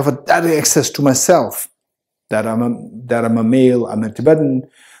I have a direct access to myself, that I'm a male, I'm a Tibetan,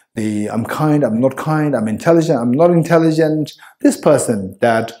 I'm kind, I'm not kind, I'm intelligent, I'm not intelligent. This person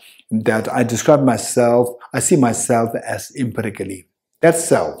that I describe myself, I see myself as empirically. That's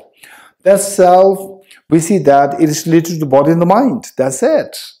self. That self, we see that it is related to the body and the mind. That's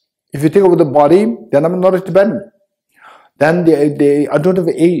it. If you take over the body, then I'm not a Tibetan. Then I don't have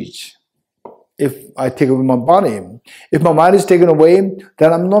age. If I take over my body, if my mind is taken away,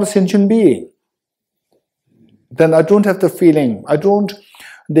 then I'm not a sentient being. Then I don't have the feeling.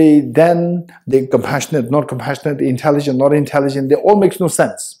 The compassionate, not compassionate, intelligent, not intelligent, they all make no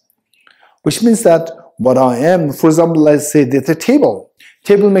sense. Which means that what I am, for example, let's say there's a table.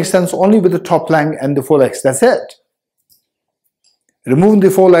 Table makes sense only with the top plank and the forelegs. That's it. Removing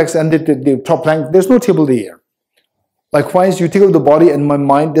the forelegs and the top plank, there's no table there. Likewise, you take out the body and my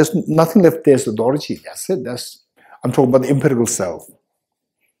mind, there's nothing left. There's the Dorji. That's it. I'm talking about the empirical self.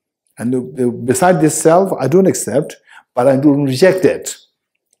 And beside this self, I don't accept, but I don't reject it.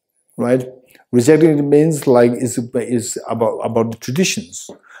 Right? Rejecting it means like is about the traditions.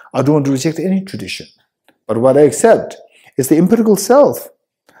 I don't want to reject any tradition. But what I accept is the empirical self.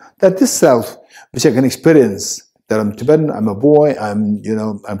 That this self, which I can experience, that I'm Tibetan, I'm a boy, I'm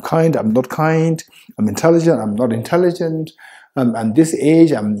kind, I'm not kind, I'm intelligent, I'm not intelligent, I'm this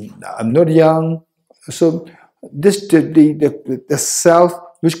age, I'm not young. So this the self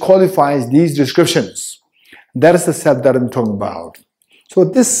which qualifies these descriptions, that is the self that I'm talking about. So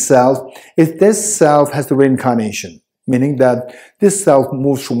this self has the reincarnation, meaning that this self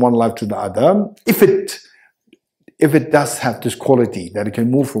moves from one life to the other. If it does have this quality that it can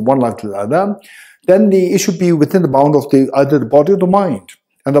move from one life to the other, then it should be within the bound of either the body or the mind.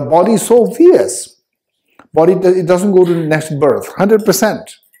 And the body is so obvious. Body, it doesn't go to the next birth,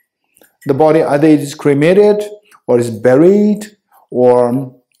 100%. The body either it is cremated or is buried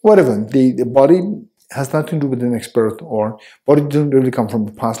or whatever. The body has nothing to do with the next birth, or body doesn't really come from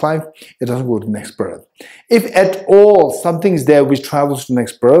the past life. It doesn't go to the next birth. If at all something is there which travels to the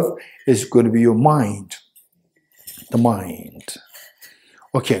next birth, it's going to be your mind. The mind.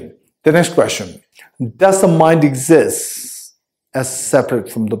 Okay, the next question. Does the mind exist as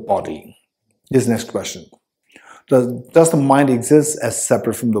separate from the body? This next question. Does the mind exist as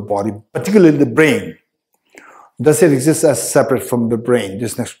separate from the body, particularly the brain? Does it exist as separate from the brain?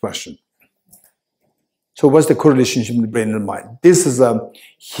 This next question. So what's the correlation between the brain and the mind? This is a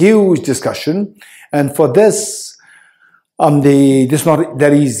huge discussion, and for this, this is not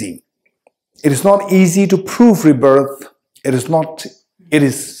that easy. It is not easy to prove rebirth. It is not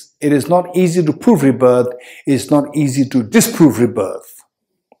easy to prove rebirth. It is not easy to disprove rebirth.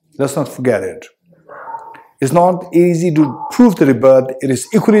 Let's not forget it. It's not easy to prove the rebirth. It is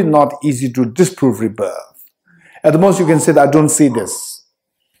equally not easy to disprove rebirth. At the most, you can say that I don't see this.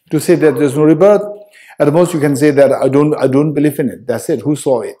 To say that there's no rebirth, at the most you can say that I don't believe in it. That's it. Who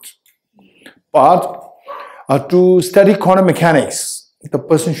saw it? But to study quantum mechanics, the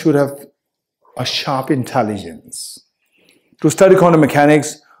person should have a sharp intelligence. To study quantum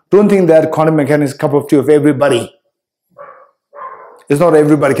mechanics, don't think that quantum mechanics is a cup of tea of everybody. It's not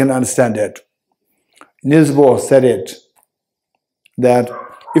everybody can understand it. Niels Bohr said it, that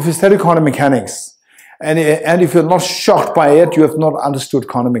if you study quantum mechanics, and if you're not shocked by it, you have not understood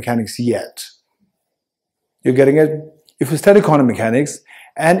quantum mechanics yet. You're getting it? If you study quantum mechanics,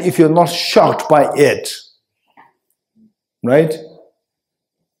 and if you're not shocked by it, right?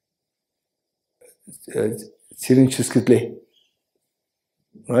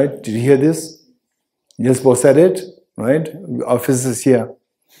 Right? Did you hear this? Niels Bohr said it, right? Our physicist here,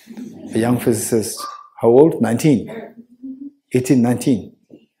 a young physicist. How old? 19. 18, 19.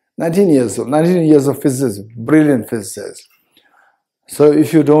 19 years old. 19 years of physicist. Brilliant physicist. So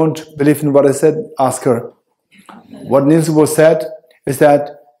if you don't believe in what I said, ask her. What Niels Bohr said is that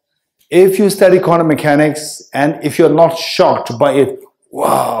if you study quantum mechanics and if you're not shocked by it,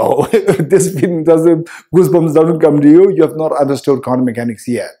 wow, this feeling goosebumps doesn't come to you, you have not understood quantum mechanics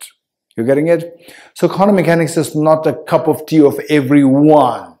yet. You're getting it? So quantum mechanics is not a cup of tea of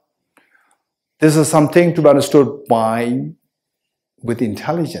everyone. This is something to be understood with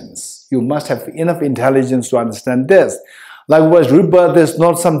intelligence. You must have enough intelligence to understand this. Likewise, rebirth is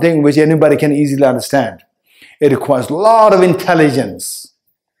not something which anybody can easily understand. It requires a lot of intelligence.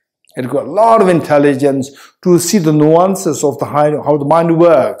 It requires a lot of intelligence to see the nuances of how the mind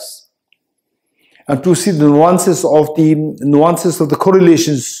works, and to see the nuances of the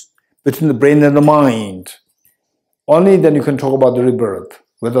correlations between the brain and the mind. Only then you can talk about the rebirth,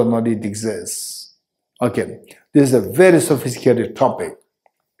 whether or not it exists. Okay, this is a very sophisticated topic.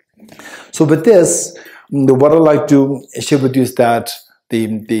 So with this, what I'd like to share with you is that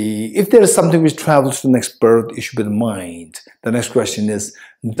if there is something which travels to the next birth, it should be the mind. The next question is,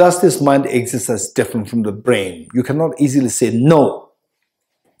 does this mind exist as different from the brain? You cannot easily say no.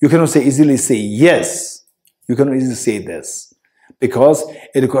 You cannot easily say yes. You cannot easily say this, because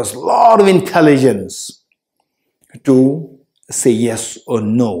it requires a lot of intelligence to say yes or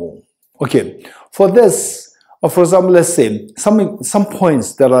no. Okay, for this, for example, let's say some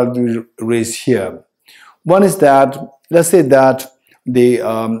points that I'll raise here. One is that let's say that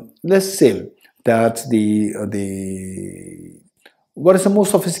what is the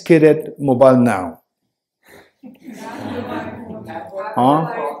most sophisticated mobile now?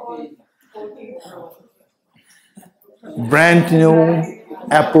 Brand new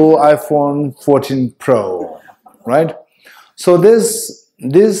Apple iPhone 14 Pro, right? So this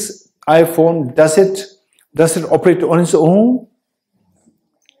iPhone, does it operate on its own?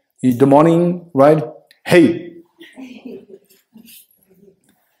 In the morning, right? Hey,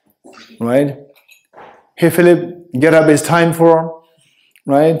 right? Hey Philip, get up, it's time for,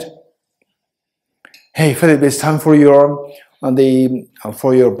 right? Hey Philip, it's time for your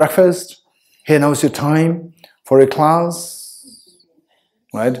breakfast. Hey, now it's your time for your class,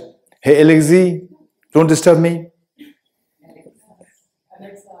 right? Hey Alexi, don't disturb me.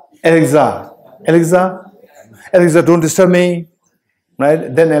 Alexa, don't disturb me,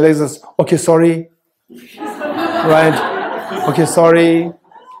 right? Then Alexa says, okay, sorry, right? Okay, sorry,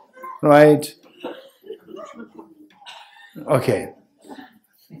 right? Okay.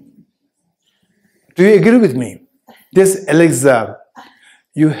 Do you agree with me? This Alexa,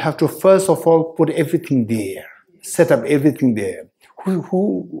 you have to first of all put everything there, set up everything there.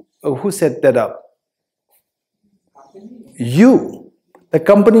 Who set that up? You. The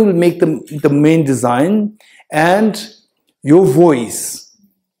company will make the main design and your voice.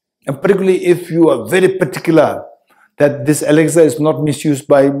 And particularly if you are very particular that this Alexa is not misused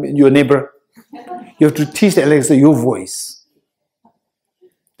by your neighbor, you have to teach Alexa your voice.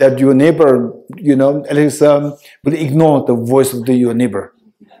 That your neighbor, Alexa will ignore the voice of your neighbor.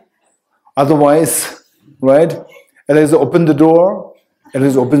 Otherwise, right? Alexa, open the door.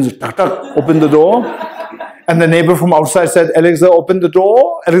 Alexa opens, open the door. And the neighbor from outside said, Alexa, open the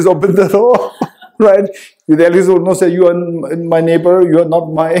door. Alexa, open the door. Right? The Alexa would not say, you are my neighbor. You are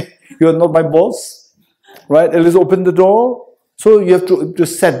not my boss. Right? Alexa, open the door. So you have to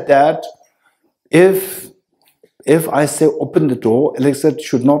set that. If I say open the door, Alexa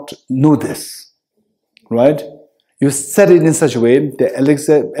should not know this. Right? You set it in such a way that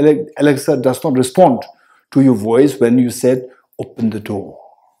Alexa does not respond to your voice when you said open the door.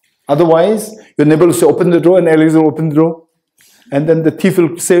 Otherwise, your neighbor will say, open the door, and Alexa will open the door. And then the thief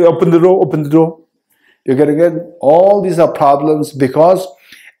will say, open the door, open the door. You're getting it? All these are problems because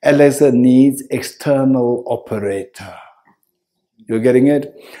Alexa needs external operator. You're getting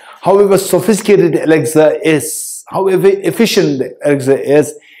it? However sophisticated Alexa is, however efficient Alexa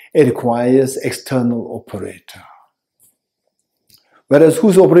is, it requires external operator. Whereas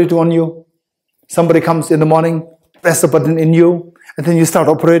who's operating on you? Somebody comes in the morning, press a button in you, and then you start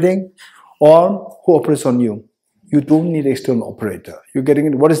operating. Or who operates on you? You don't need external operator. You're getting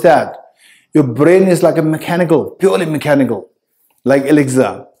it? What is that? Your brain is like a mechanical, purely mechanical, like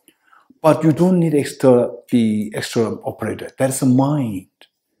Alexa. But you don't need the external operator. That's a mind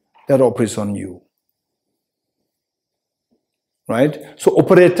that operates on you. Right? So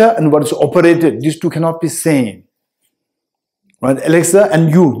operator and what is operated, these two cannot be same. Right? Alexa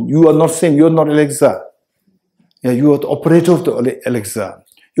and you are not same. You are not Alexa. Yeah, you are the operator of the Alexa.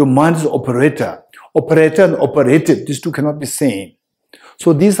 Your mind is operator. Operator and operated, these two cannot be same.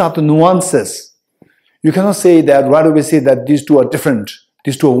 So these are the nuances. You cannot say that, right away say that these two are different.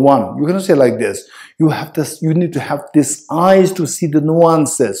 These two are one. You cannot say like this. You need to have these eyes to see the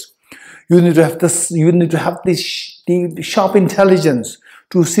nuances. You need to have this. You need to have this the sharp intelligence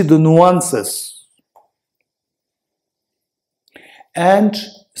to see the nuances. And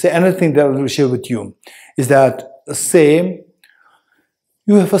say another thing that I will share with you is that say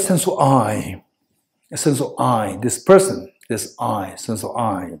you have a sense of I, a sense of I. This person, this I, sense of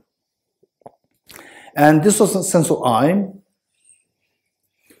I, and this was a sense of I.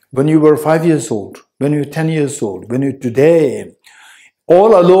 When you were 5 years old, when you were 10 years old, when you today,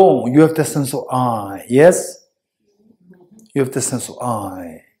 all along, you have the sense of I. Yes? You have the sense of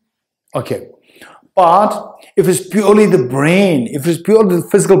I. Okay. But if it's purely the brain, if it's purely the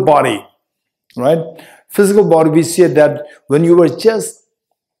physical body, right? Physical body, we see that when you were just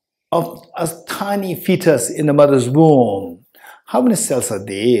a tiny fetus in the mother's womb, how many cells are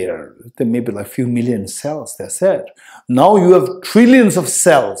there? There may be like a few million cells, that's it. Now you have trillions of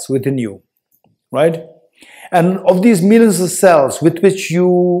cells within you, right? And of these millions of cells with which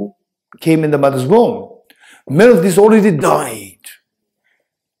you came in the mother's womb, many of these already died.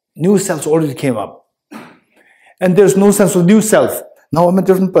 New cells already came up. And there's no sense of new self. Now I'm a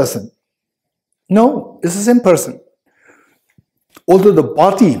different person. No, it's the same person. Although the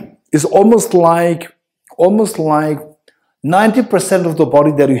body is almost like 90% of the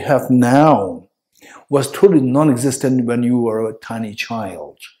body that you have now was totally non-existent when you were a tiny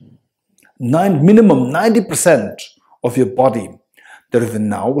child. Minimum 90% of your body that is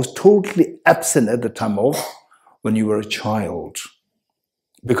now was totally absent at the time of when you were a child.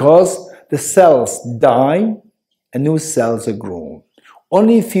 Because the cells die and new cells are grown.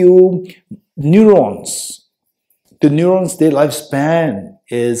 Only a few neurons, the neurons, their lifespan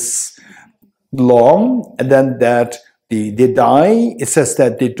is long, and then that they die. It says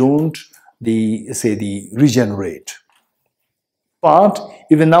that they don't, they regenerate. But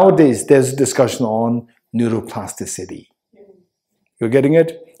even nowadays, there's a discussion on neuroplasticity. You're getting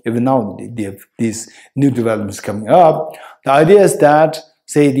it? Even now, they have these new developments coming up. The idea is that,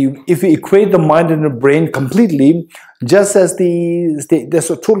 if we equate the mind and the brain completely, just as there's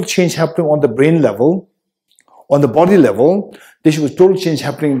a total change happening on the brain level, on the body level, there should be a total change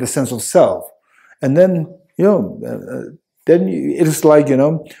happening in the sense of self. And then, then it is like,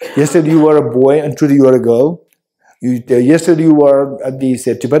 yesterday you were a boy and today you are a girl. Yesterday you were at the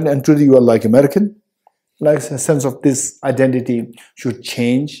Tibet and today you are like American. Like a sense of this identity should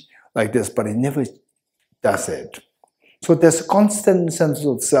change like this, but it never does it. So there's a constant sense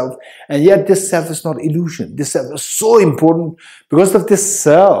of self, and yet this self is not illusion. This self is so important. Because of this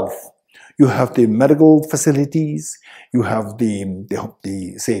self, you have the medical facilities, you have the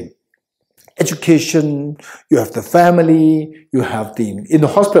education, you have the family, you have in the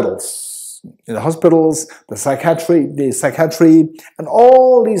hospitals, the psychiatry, and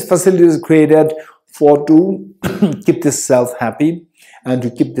all these facilities created to keep this self happy and to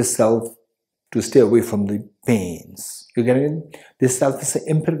keep this self to stay away from the pains. You get it? This self is an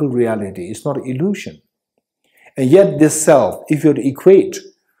empirical reality. It's not an illusion. And yet this self, if you equate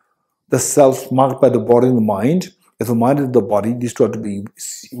the self marked by the body and the mind, if the mind and the body, these two are to be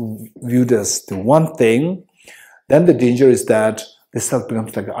viewed as the one thing, then the danger is that the self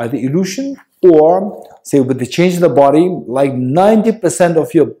becomes like either illusion or, with the change in the body, like 90%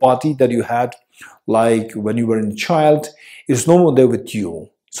 of your body that you had, like when you were a child, is no more there with you.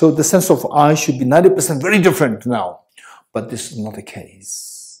 So the sense of I should be 90% very different now. But this is not the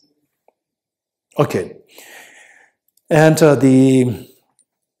case. Okay. And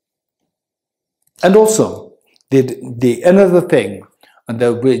also the another thing,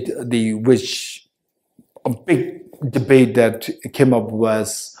 which a big debate that came up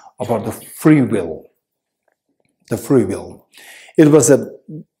was about the free will. The free will. It was a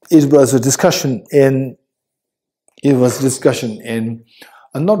discussion in a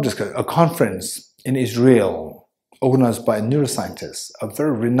conference in Israel, organized by a neuroscientist, a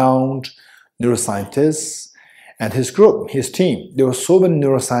very renowned neuroscientist, and his group, his team. There were so many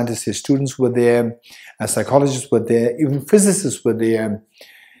neuroscientists, his students were there, and psychologists were there, even physicists were there,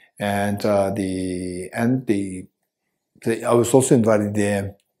 and I was also invited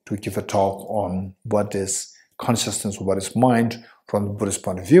there to give a talk on what is consciousness, what is mind from the Buddhist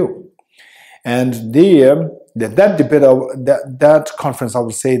point of view. And there, that debate, that conference, I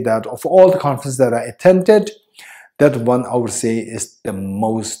would say that of all the conferences that I attended, that one I would say is the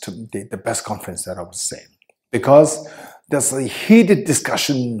best conference that I would say. Because there's a heated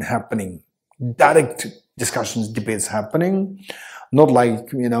discussion happening, direct discussions, debates happening, not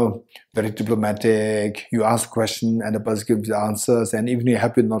like, very diplomatic, you ask a question and the person gives the answers, and even if you're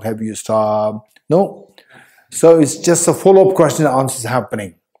happy or not happy, you stop. No. So it's just a follow-up question and answers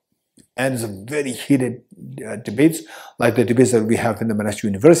happening. And it's a very heated debates, like the debates that we have in the monastery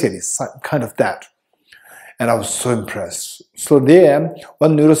universities, kind of that. And I was so impressed. So there,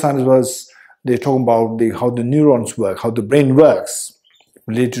 one neuroscientist they're talking about how the neurons work, how the brain works,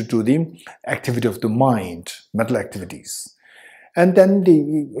 related to the activity of the mind, mental activities. And then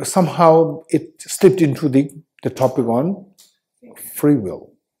somehow it slipped into the topic on free will.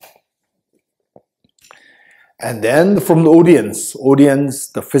 And then from the audience,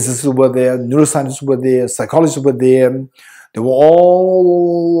 the physicists were there, neuroscientists were there, psychologists were there. They were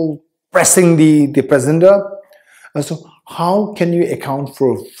all pressing the presenter. And so, how can you account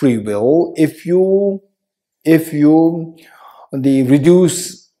for free will if you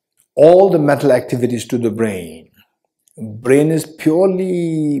reduce all the mental activities to the brain? Brain is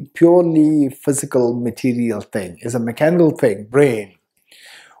purely physical, material thing. It's a mechanical thing, brain.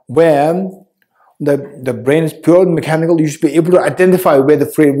 Where the brain is pure mechanical, you should be able to identify where the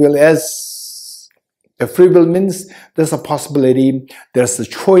free will is. The free will means there's a possibility, there's a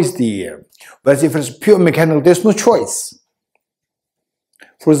choice there. Whereas if it's pure mechanical, there's no choice.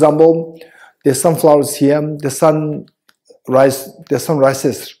 For example, there's sunflowers here, the sun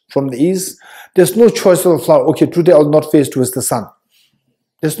rises from the east. There's no choice for the flower. Okay, today I'll not face towards the sun.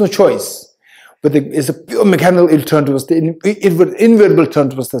 There's no choice. But it's a pure mechanical, it'll turn towards it would invariably turn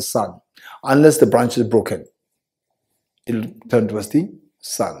towards the sun. Unless the branch is broken, it'll turn towards the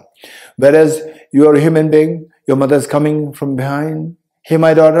sun. Whereas you are a human being, your mother is coming from behind. Hey,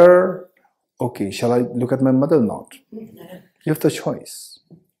 my daughter. Okay, shall I look at my mother or not? You have the choice.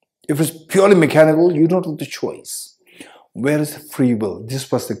 If it's purely mechanical, you don't have the choice. Where is free will? This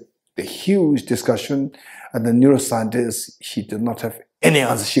was the huge discussion, and the neuroscientist, she did not have any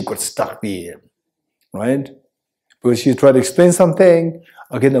answer. She got stuck there, right? Because she tried to explain something,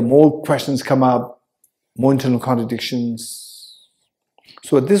 again, the more questions come up, more internal contradictions.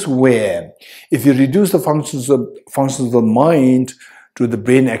 So this way, if you reduce the functions of the mind to the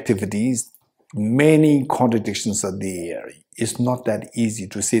brain activities, many contradictions are there. It's not that easy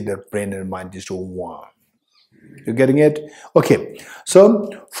to say that brain and mind is one. You're getting it? Okay. So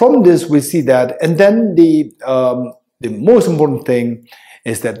from this we see that, and then the most important thing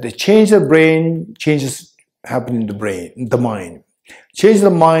is that the change of brain changes happen in the brain, the mind. Change the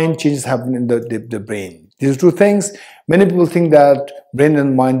mind, changes happen in the brain. These two things, many people think that brain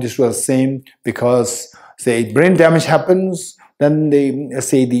and mind is the same because, say, brain damage happens, then they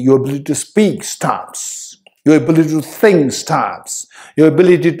say your ability to speak stops, your ability to think stops, your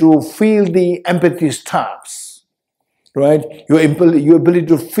ability to feel the empathy stops, right? Your ability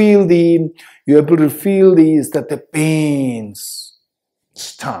to feel that the pains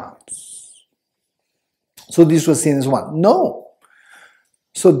stops. So this was seen as one. No.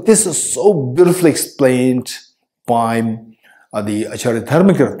 So this is so beautifully explained by the Acharya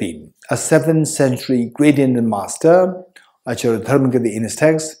Dharmakirti, a 7th century great Indian master, Acharya Dharmakirti, in his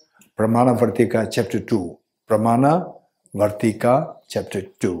text, Pramana Vartika chapter 2. Pramana Vartika chapter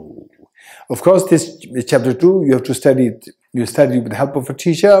 2. Of course, this chapter 2, you have to study it. You study it with the help of a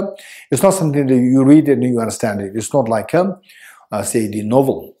teacher. It's not something that you read and you understand it. It's not like, say, the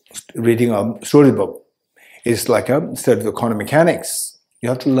novel, reading a storybook. It's like a study of quantum mechanics. You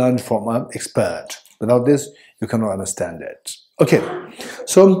have to learn from an expert. Without this, you cannot understand it. Okay,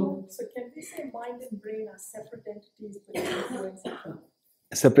 so can we say mind and brain are separate entities but they influence each other?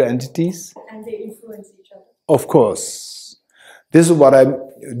 Separate entities? And they influence each other. Of course. This is what I'm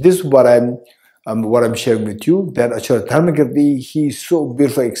sharing with you, that Acharya Dharmakirti, he so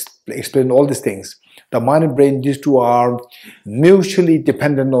beautifully explained all these things. The mind and brain, these two are mutually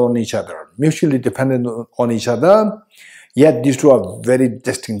dependent on each other. Mutually dependent on each other, yet these two are very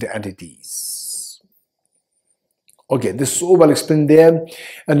distinct entities. Okay, this is so well explained there.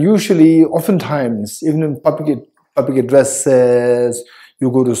 And usually, oftentimes, even in public addresses,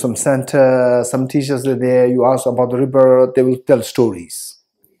 you go to some center, some teachers are there, you ask about the rebirth, they will tell stories.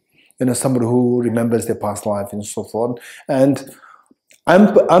 You know, somebody who remembers their past life and so forth. And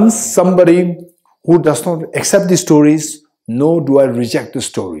I'm somebody who does not accept the stories, nor do I reject the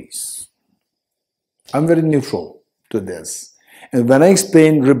stories. I'm very neutral to this. And when I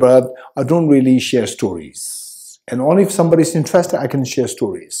explain rebirth, I don't really share stories. And only if somebody is interested, I can share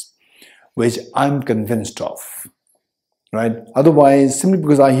stories, which I'm convinced of. Right? Otherwise, simply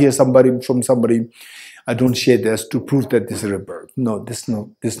because I hear from somebody, I don't share this to prove that this is rebirth. No, this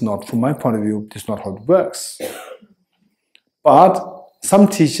is not, from my point of view, this is not how it works. But some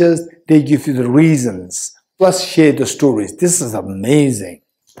teachers, they give you the reasons, plus share the stories. This is amazing.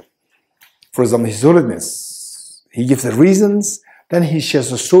 For example, His Holiness, he gives the reasons, then he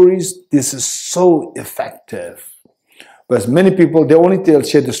shares the stories. This is so effective. Whereas many people, they'll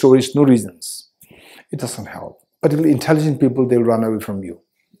share the stories, no reasons. It doesn't help. Particularly intelligent people, they'll run away from you.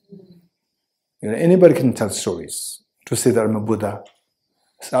 You know, anybody can tell stories to say that I'm a Buddha.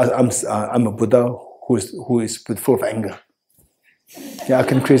 I'm a Buddha who is full of anger. Yeah, I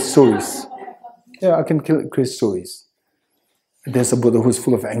can create stories. Yeah, I can create stories. There's a Buddha who's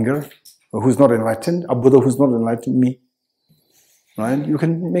full of anger, or who's not enlightened. A Buddha who's not enlightened, me. Right? You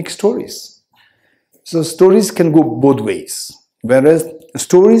can make stories. So stories can go both ways. Whereas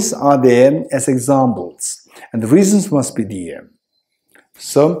stories are there as examples, and the reasons must be there.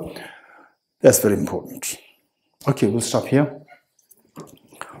 So that's very important. Okay, we'll stop here.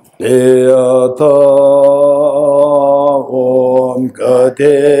 Deyata Om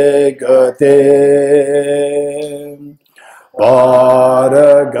Gate Gate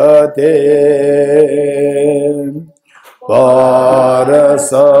Paragate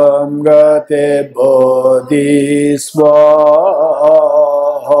Parasamgate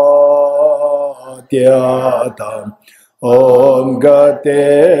Bodhisvatyata Om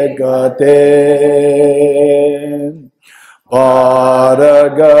Gate Gate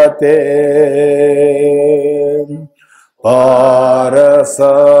Paragate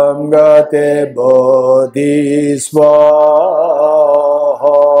Parasamgate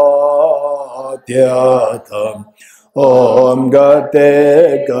Bodhisvatyata Om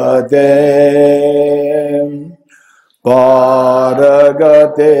Gate Gate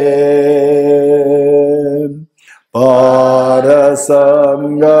Paragate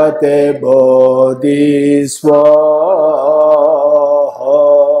Parasamgate Bodhisvaha.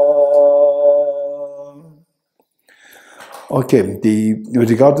 Okay, with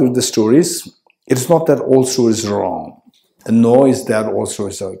regard to the stories, it is not that all stories are wrong, and nor is that all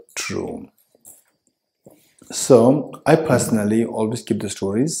stories are true. So, I personally always keep the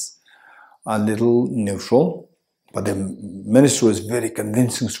stories a little neutral, but there are many stories, very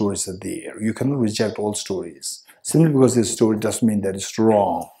convincing stories are there. You cannot reject all stories. Simply because this story doesn't mean that it's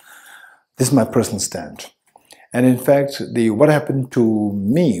wrong. This is my personal stand. And in fact, what happened to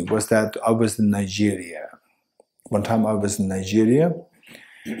me was that I was in Nigeria. One time I was in Nigeria,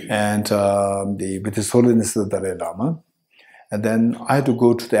 and with His Holiness the Dalai Lama, and then I had to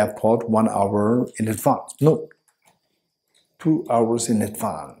go to the airport 1 hour in advance. No, 2 hours in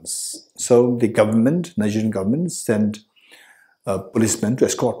advance. So the government, Nigerian government, sent a policeman to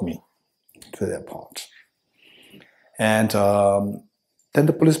escort me to the airport. And then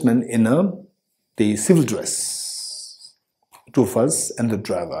the policeman in the civil dress, two of us and the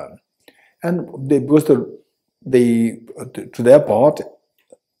driver. And because to the airport,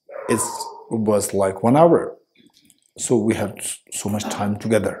 it was like 1 hour. So we had so much time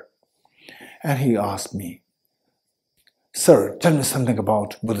together. And he asked me, "Sir, tell me something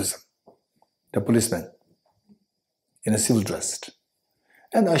about Buddhism." The policeman in a civil dress.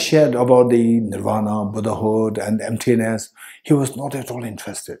 And I shared about the nirvana, Buddhahood, and emptiness. He was not at all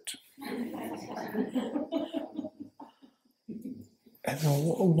interested. And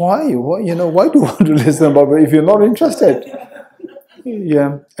why? Why do you want to listen about it if you're not interested?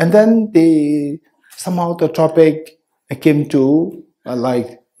 Yeah. And then somehow the topic came to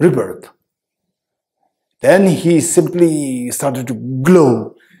like rebirth. Then he simply started to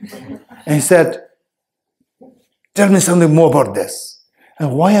glow. And he said, "Tell me something more about this.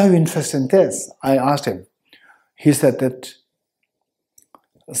 And why are you interested in this?" I asked him. He said that,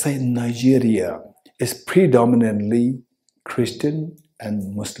 say, Nigeria is predominantly Christian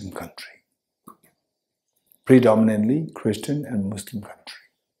and Muslim country. Predominantly Christian and Muslim country.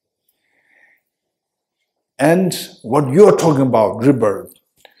 And what you're talking about, rebirth,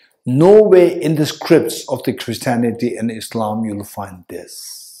 nowhere in the scripts of the Christianity and Islam you'll find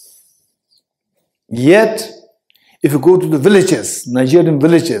this. Yet, if you go to the villages, Nigerian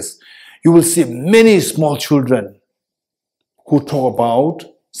villages, you will see many small children who talk about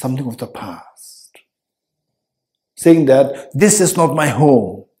something of the past, saying that this is not my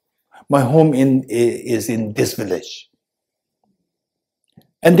home. My home is in this village.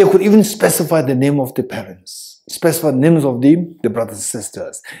 And they could even specify the name of the parents, specify the names of the brothers and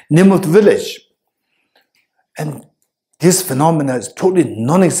sisters, name of the village. And this phenomena is totally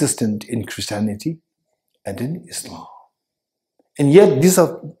non-existent in Christianity and in Islam. And yet these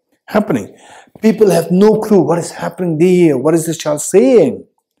are happening. People have no clue what is happening there. What is this child saying?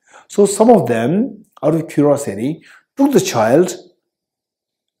 So some of them, out of curiosity, took the child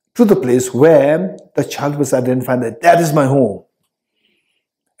to the place where the child was identified that is my home.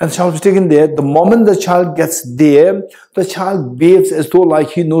 And the child was taken there. The moment the child gets there, the child behaves as though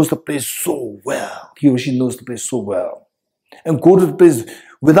like he knows the place so well. He or she knows the place so well. And go to the place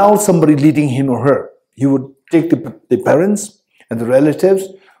without somebody leading him or her. He would take the parents and the relatives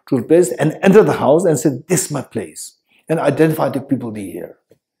to the place and enter the house and say, "This is my place," and identify the people there.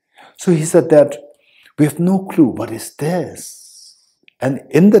 So he said that we have no clue what is this. And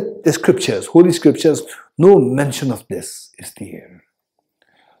in the scriptures, holy scriptures, no mention of this is there.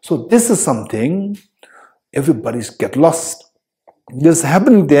 So this is something everybody's get lost. This is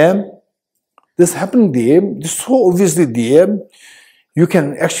happening there. This is happening there. This is so obviously there. You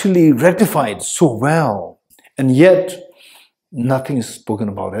can actually rectify it so well. And yet, nothing is spoken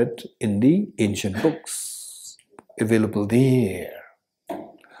about it in the ancient books available there.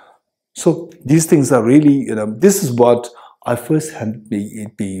 So these things are really, this is what I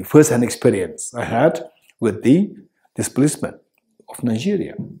the first-hand experience I had with the displacement of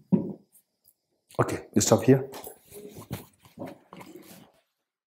Nigeria. Okay, we stop here.